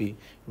be happy,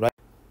 right?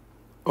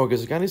 Okay,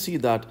 so can you see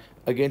that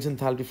against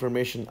enthalpy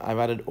formation, I've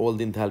added all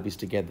the enthalpies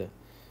together,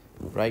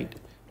 right?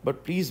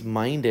 But please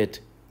mind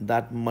it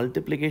that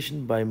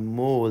multiplication by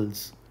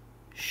moles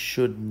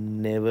should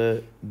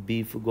never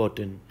be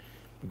forgotten,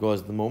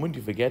 because the moment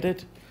you forget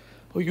it,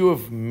 oh, you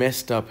have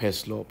messed up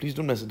Hess law. Please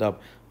don't mess it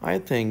up. I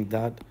think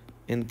that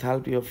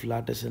enthalpy of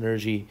lattice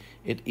energy,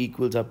 it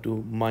equals up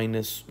to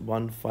minus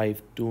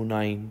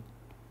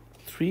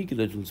 15293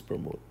 kilojoules per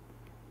mole.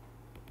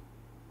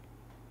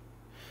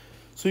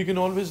 So you can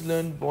always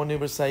learn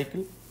Born-Haber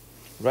cycle,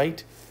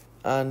 right?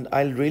 And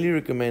I'll really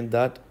recommend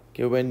that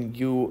when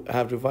you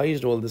have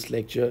revised all this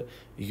lecture,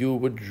 you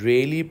would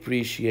really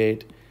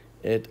appreciate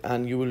it,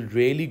 and you will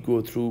really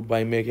go through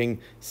by making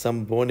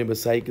some Born-Haber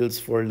cycles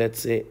for, let's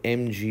say,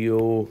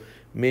 MgO,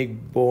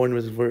 make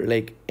Born-Haber for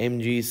like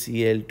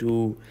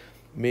MgCl2,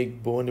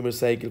 make Born-Haber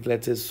cycle for,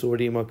 let's say,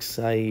 sodium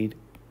oxide,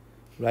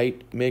 right?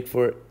 Make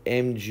for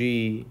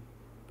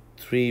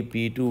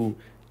Mg3p2,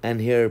 and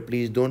here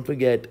please don't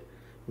forget,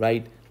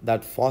 right,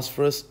 that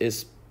phosphorus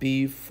is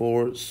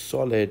P4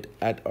 solid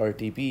at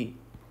RTP,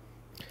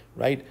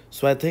 right?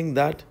 So I think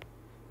that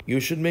you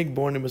should make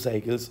Born-Haber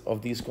cycles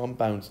of these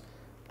compounds,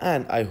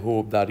 and I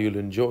hope that you'll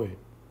enjoy.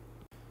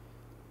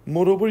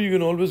 Moreover, you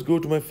can always go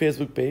to my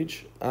Facebook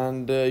page,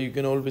 and you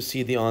can always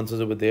see the answers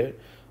over there.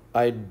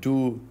 I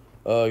do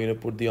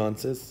put the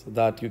answers so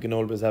that you can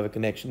always have a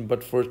connection.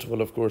 But first of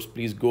all, of course,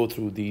 please go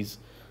through these,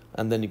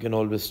 and then you can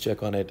always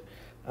check on it.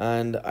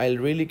 And I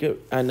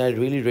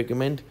really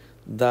recommend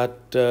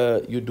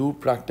that you do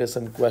practice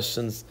some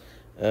questions,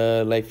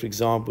 like for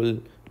example,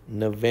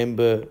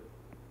 November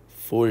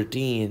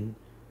 14,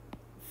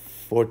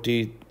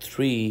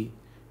 43,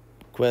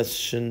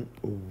 question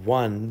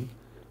 1,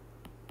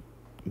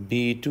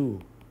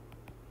 B2.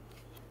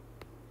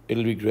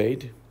 It'll be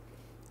great.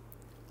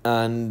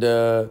 And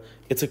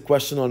it's a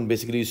question on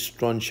basically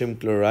strontium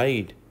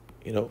chloride.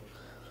 You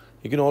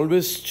can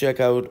always check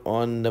out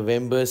on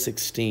November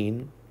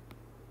 16,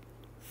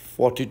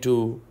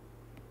 42,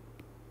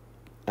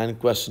 and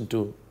question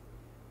 2.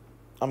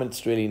 I mean,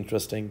 it's really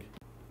interesting.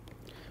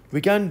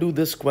 We can do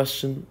this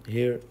question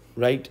here,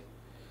 right?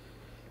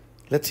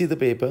 Let's see the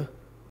paper.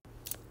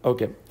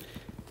 Okay,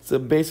 so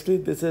basically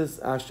this is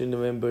actually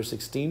November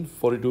 16,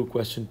 42,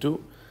 question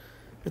 2.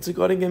 It's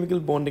regarding chemical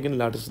bonding and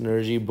lattice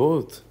energy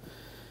both.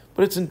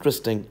 But it's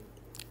interesting.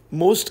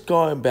 Most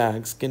car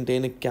bags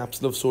contain a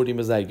capsule of sodium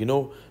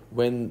azide.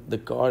 When the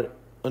car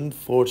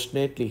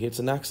unfortunately hits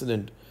an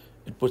accident,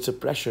 it puts a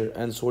pressure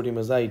and sodium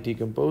azide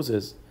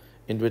decomposes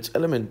into its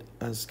element,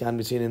 as can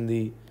be seen in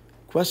the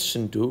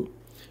question too,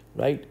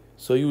 right?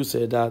 So you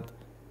say that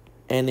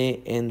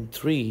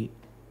NaN3,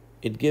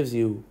 it gives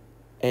you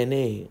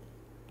Na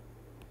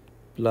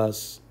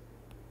plus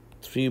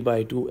 3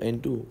 by 2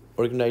 N2,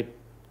 or you can write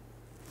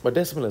by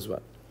decimal as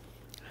well.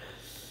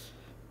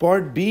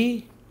 Part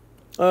B,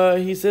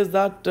 he says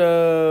that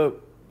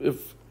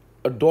if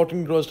a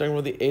dotting draw is taken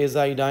from the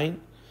azidine,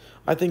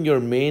 I think your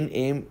main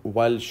aim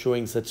while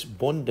showing such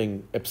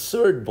bonding,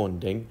 absurd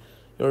bonding,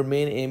 your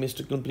main aim is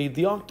to complete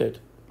the octet.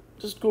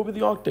 Just go with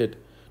the octet.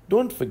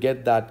 Don't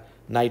forget that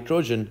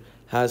nitrogen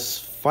has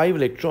 5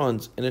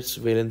 electrons in its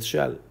valence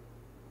shell.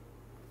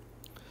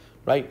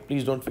 Right?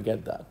 Please don't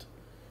forget that.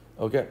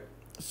 Okay.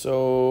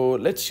 So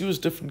let's use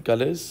different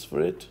colors for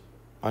it.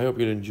 I hope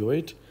you'll enjoy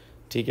it.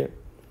 Take it.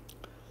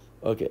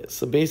 Okay.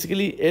 So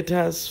basically it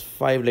has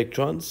 5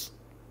 electrons.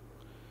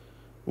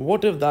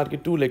 What if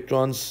that 2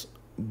 electrons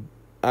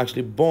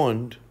actually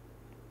bond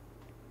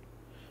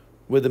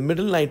with the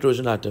middle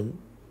nitrogen atom,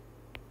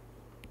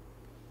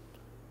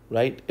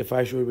 right? If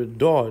I show it with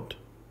dot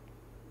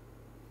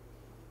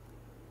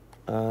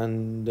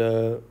and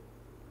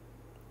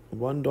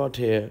one dot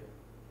here,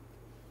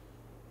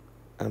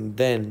 and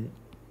then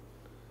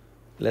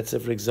let's say,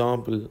 for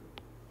example,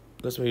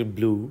 let's make it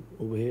blue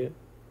over here,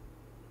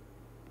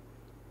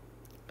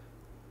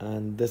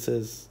 and this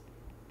is,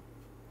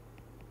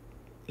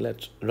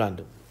 let's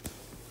random.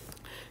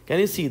 Can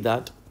you see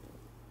that?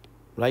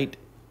 Right?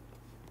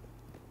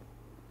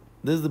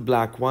 This is the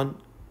black one,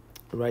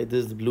 right?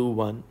 This is the blue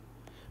one.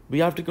 We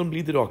have to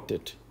complete the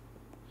octet.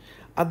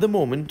 At the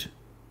moment,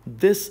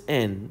 this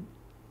N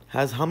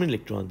has how many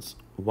electrons?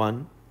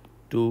 1,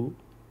 2,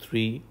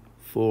 3,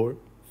 4,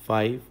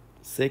 5,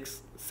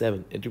 6,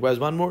 7. It requires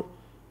one more.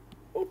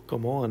 Oh,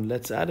 come on,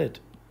 let's add it.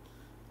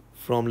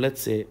 From,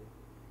 let's say,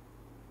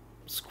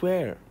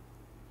 square.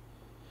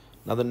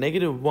 Now the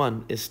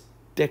 -1 is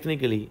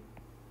technically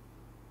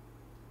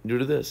due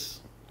to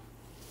this.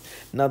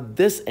 Now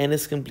this N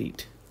is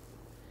complete.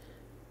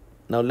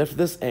 Now left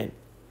this N.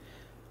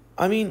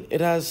 I mean,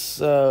 it has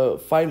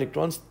 5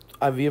 electrons.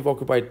 We have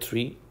occupied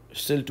 3.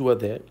 Still 2 are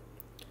there.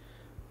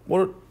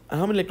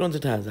 How many electrons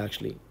it has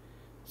actually?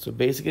 So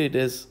basically it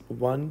is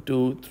 1,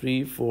 2,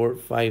 3, 4,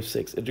 5,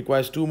 6. It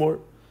requires 2 more.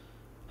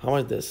 How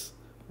much this?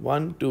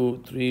 1,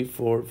 2, 3,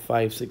 4,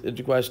 5, 6. It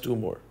requires 2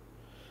 more.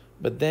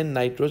 But then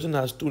nitrogen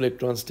has 2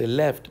 electrons still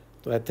left.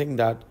 So I think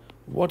that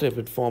what if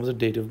it forms a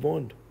dative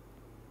bond?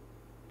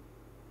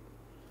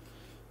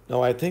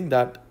 Now I think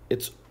that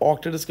its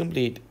octet is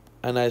complete,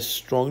 and I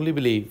strongly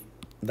believe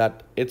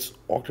that its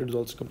octet is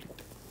also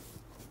complete.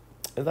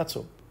 Is that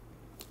so?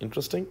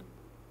 Interesting.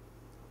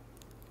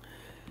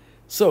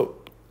 So,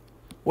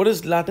 what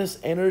is lattice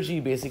energy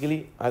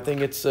basically? I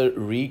think it's a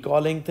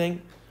recalling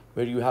thing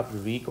where you have to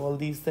recall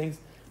these things.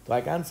 So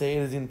I can say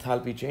it is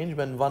enthalpy change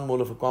when 1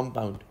 mole of a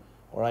compound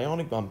or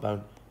ionic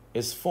compound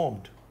is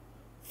formed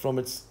from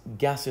its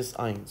gaseous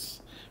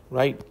ions,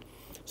 right?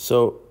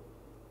 So,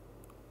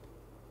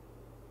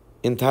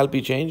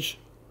 enthalpy change.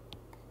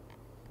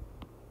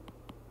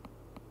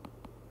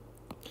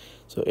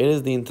 So it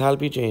is the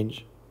enthalpy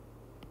change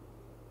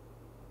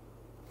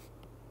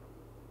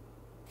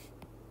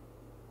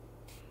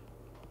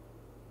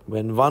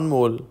when 1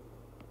 mole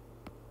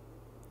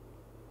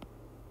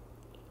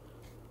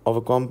of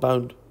a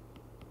compound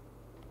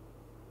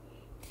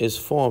is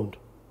formed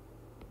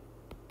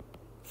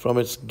from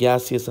its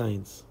gaseous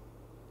ions.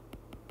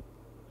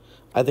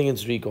 I think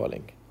it's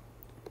recalling.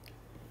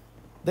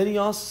 Then he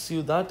asks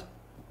you that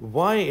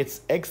why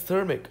it's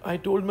exothermic. I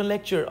told him in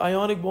lecture,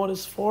 ionic bond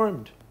is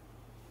formed.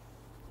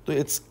 So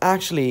it's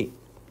actually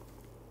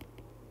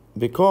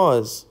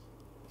because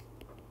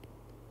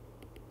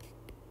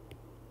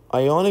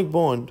ionic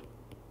bond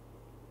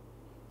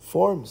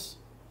forms.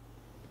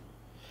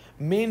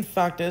 Main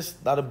fact is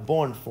that a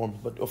bond forms,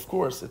 but of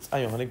course it's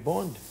ionic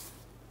bond,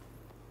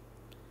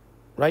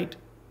 right?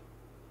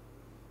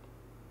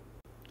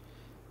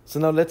 So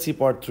now let's see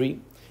part 3.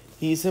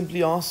 He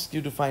simply asks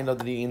you to find out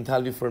the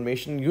enthalpy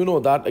formation. You know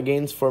that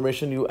against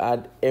formation you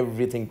add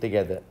everything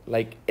together,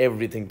 like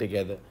everything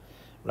together,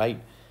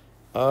 right?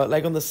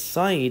 Like on the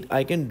side,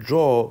 I can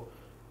draw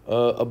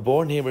a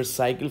Born-Haber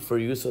cycle for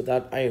you, so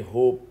that I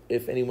hope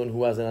if anyone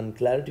who has an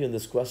unclarity on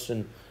this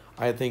question,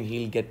 I think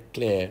he'll get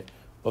clear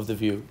of the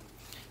view.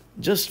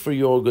 Just for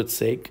your good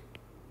sake,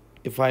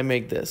 if I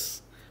make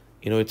this,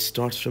 it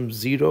starts from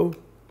 0,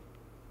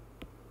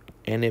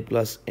 Na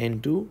plus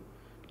N2.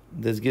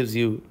 This gives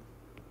you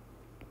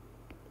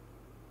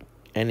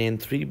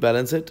NaN3,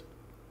 balance it,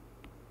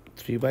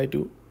 3 by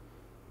 2.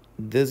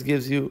 This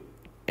gives you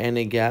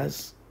Na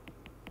gas.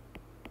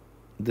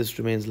 This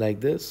remains like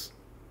this,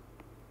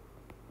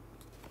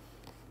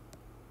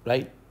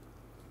 right?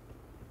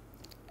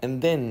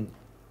 And then,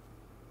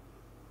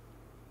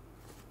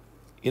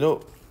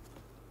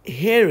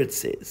 here it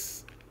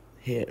says,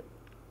 here,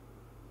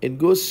 it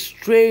goes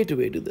straight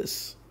away to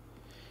this.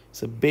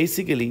 So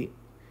basically,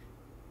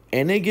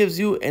 Na gives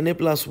you Na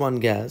plus 1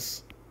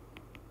 gas.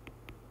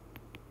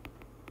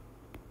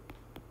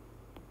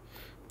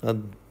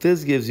 Now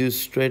this gives you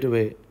straight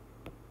away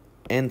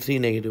N3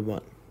 negative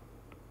 1.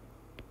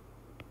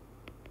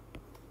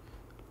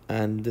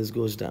 And this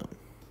goes down.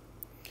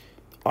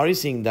 Are you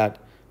seeing that?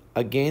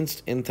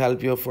 Against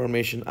enthalpy of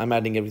formation, I'm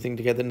adding everything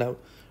together now,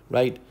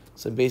 right?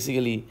 So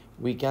basically,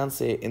 we can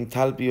say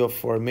enthalpy of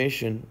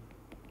formation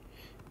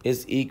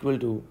is equal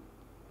to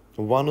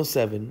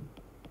 107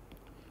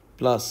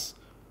 plus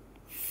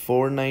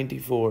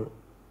 494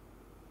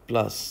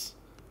 plus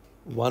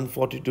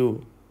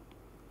 142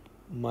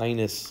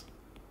 minus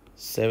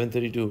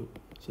 732.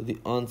 So the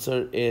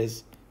answer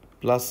is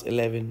plus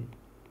 11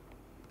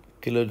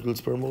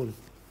 kilojoules per mole.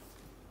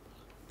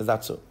 Is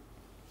that so?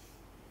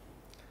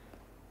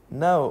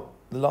 Now,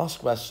 the last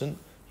question,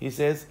 he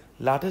says,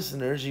 lattice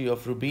energy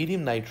of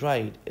rubidium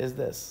nitride is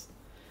this.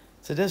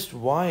 Suggest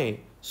why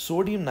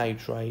sodium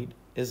nitride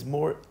is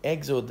more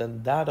exo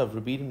than that of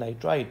rubidium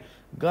nitride.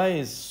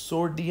 Guys,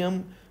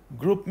 sodium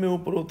group में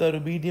ऊपर होता है,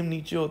 rubidium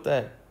नीचे होता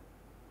है.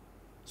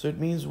 So it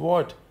means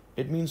what?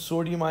 It means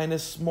sodium ion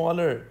is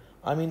smaller.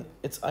 I mean,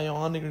 its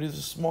ionic radius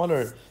is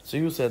smaller. So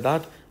you said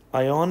that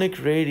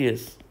ionic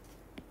radius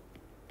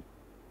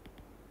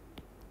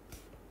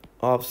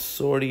of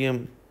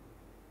sodium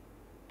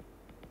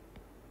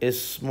is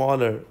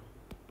smaller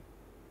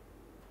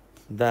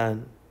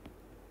than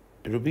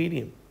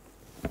rubidium.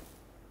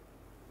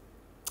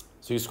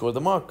 So you score the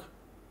mark.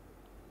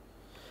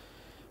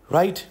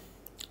 Right?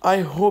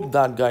 I hope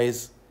that,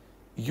 guys,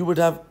 you would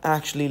have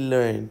actually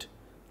learned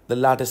the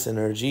lattice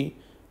energy.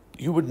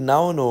 You would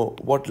now know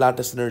what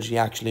lattice energy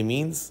actually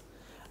means.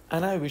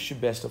 And I wish you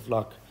best of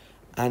luck.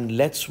 And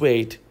let's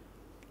wait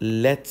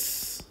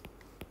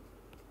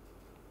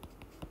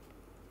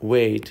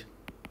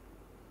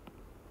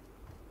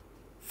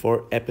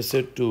for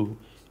episode 2,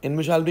 in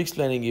which I'll be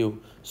explaining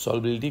you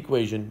solubility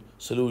equation,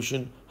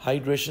 solution,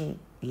 hydration,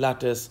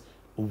 lattice.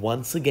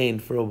 Once again,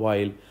 for a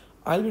while,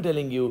 I'll be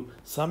telling you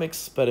some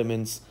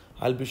experiments.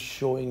 I'll be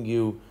showing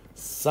you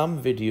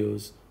some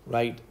videos,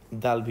 right?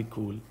 That'll be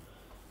cool.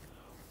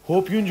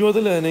 Hope you enjoy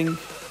the learning,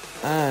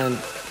 and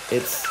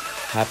it's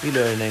happy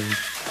learning.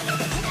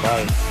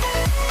 Bye.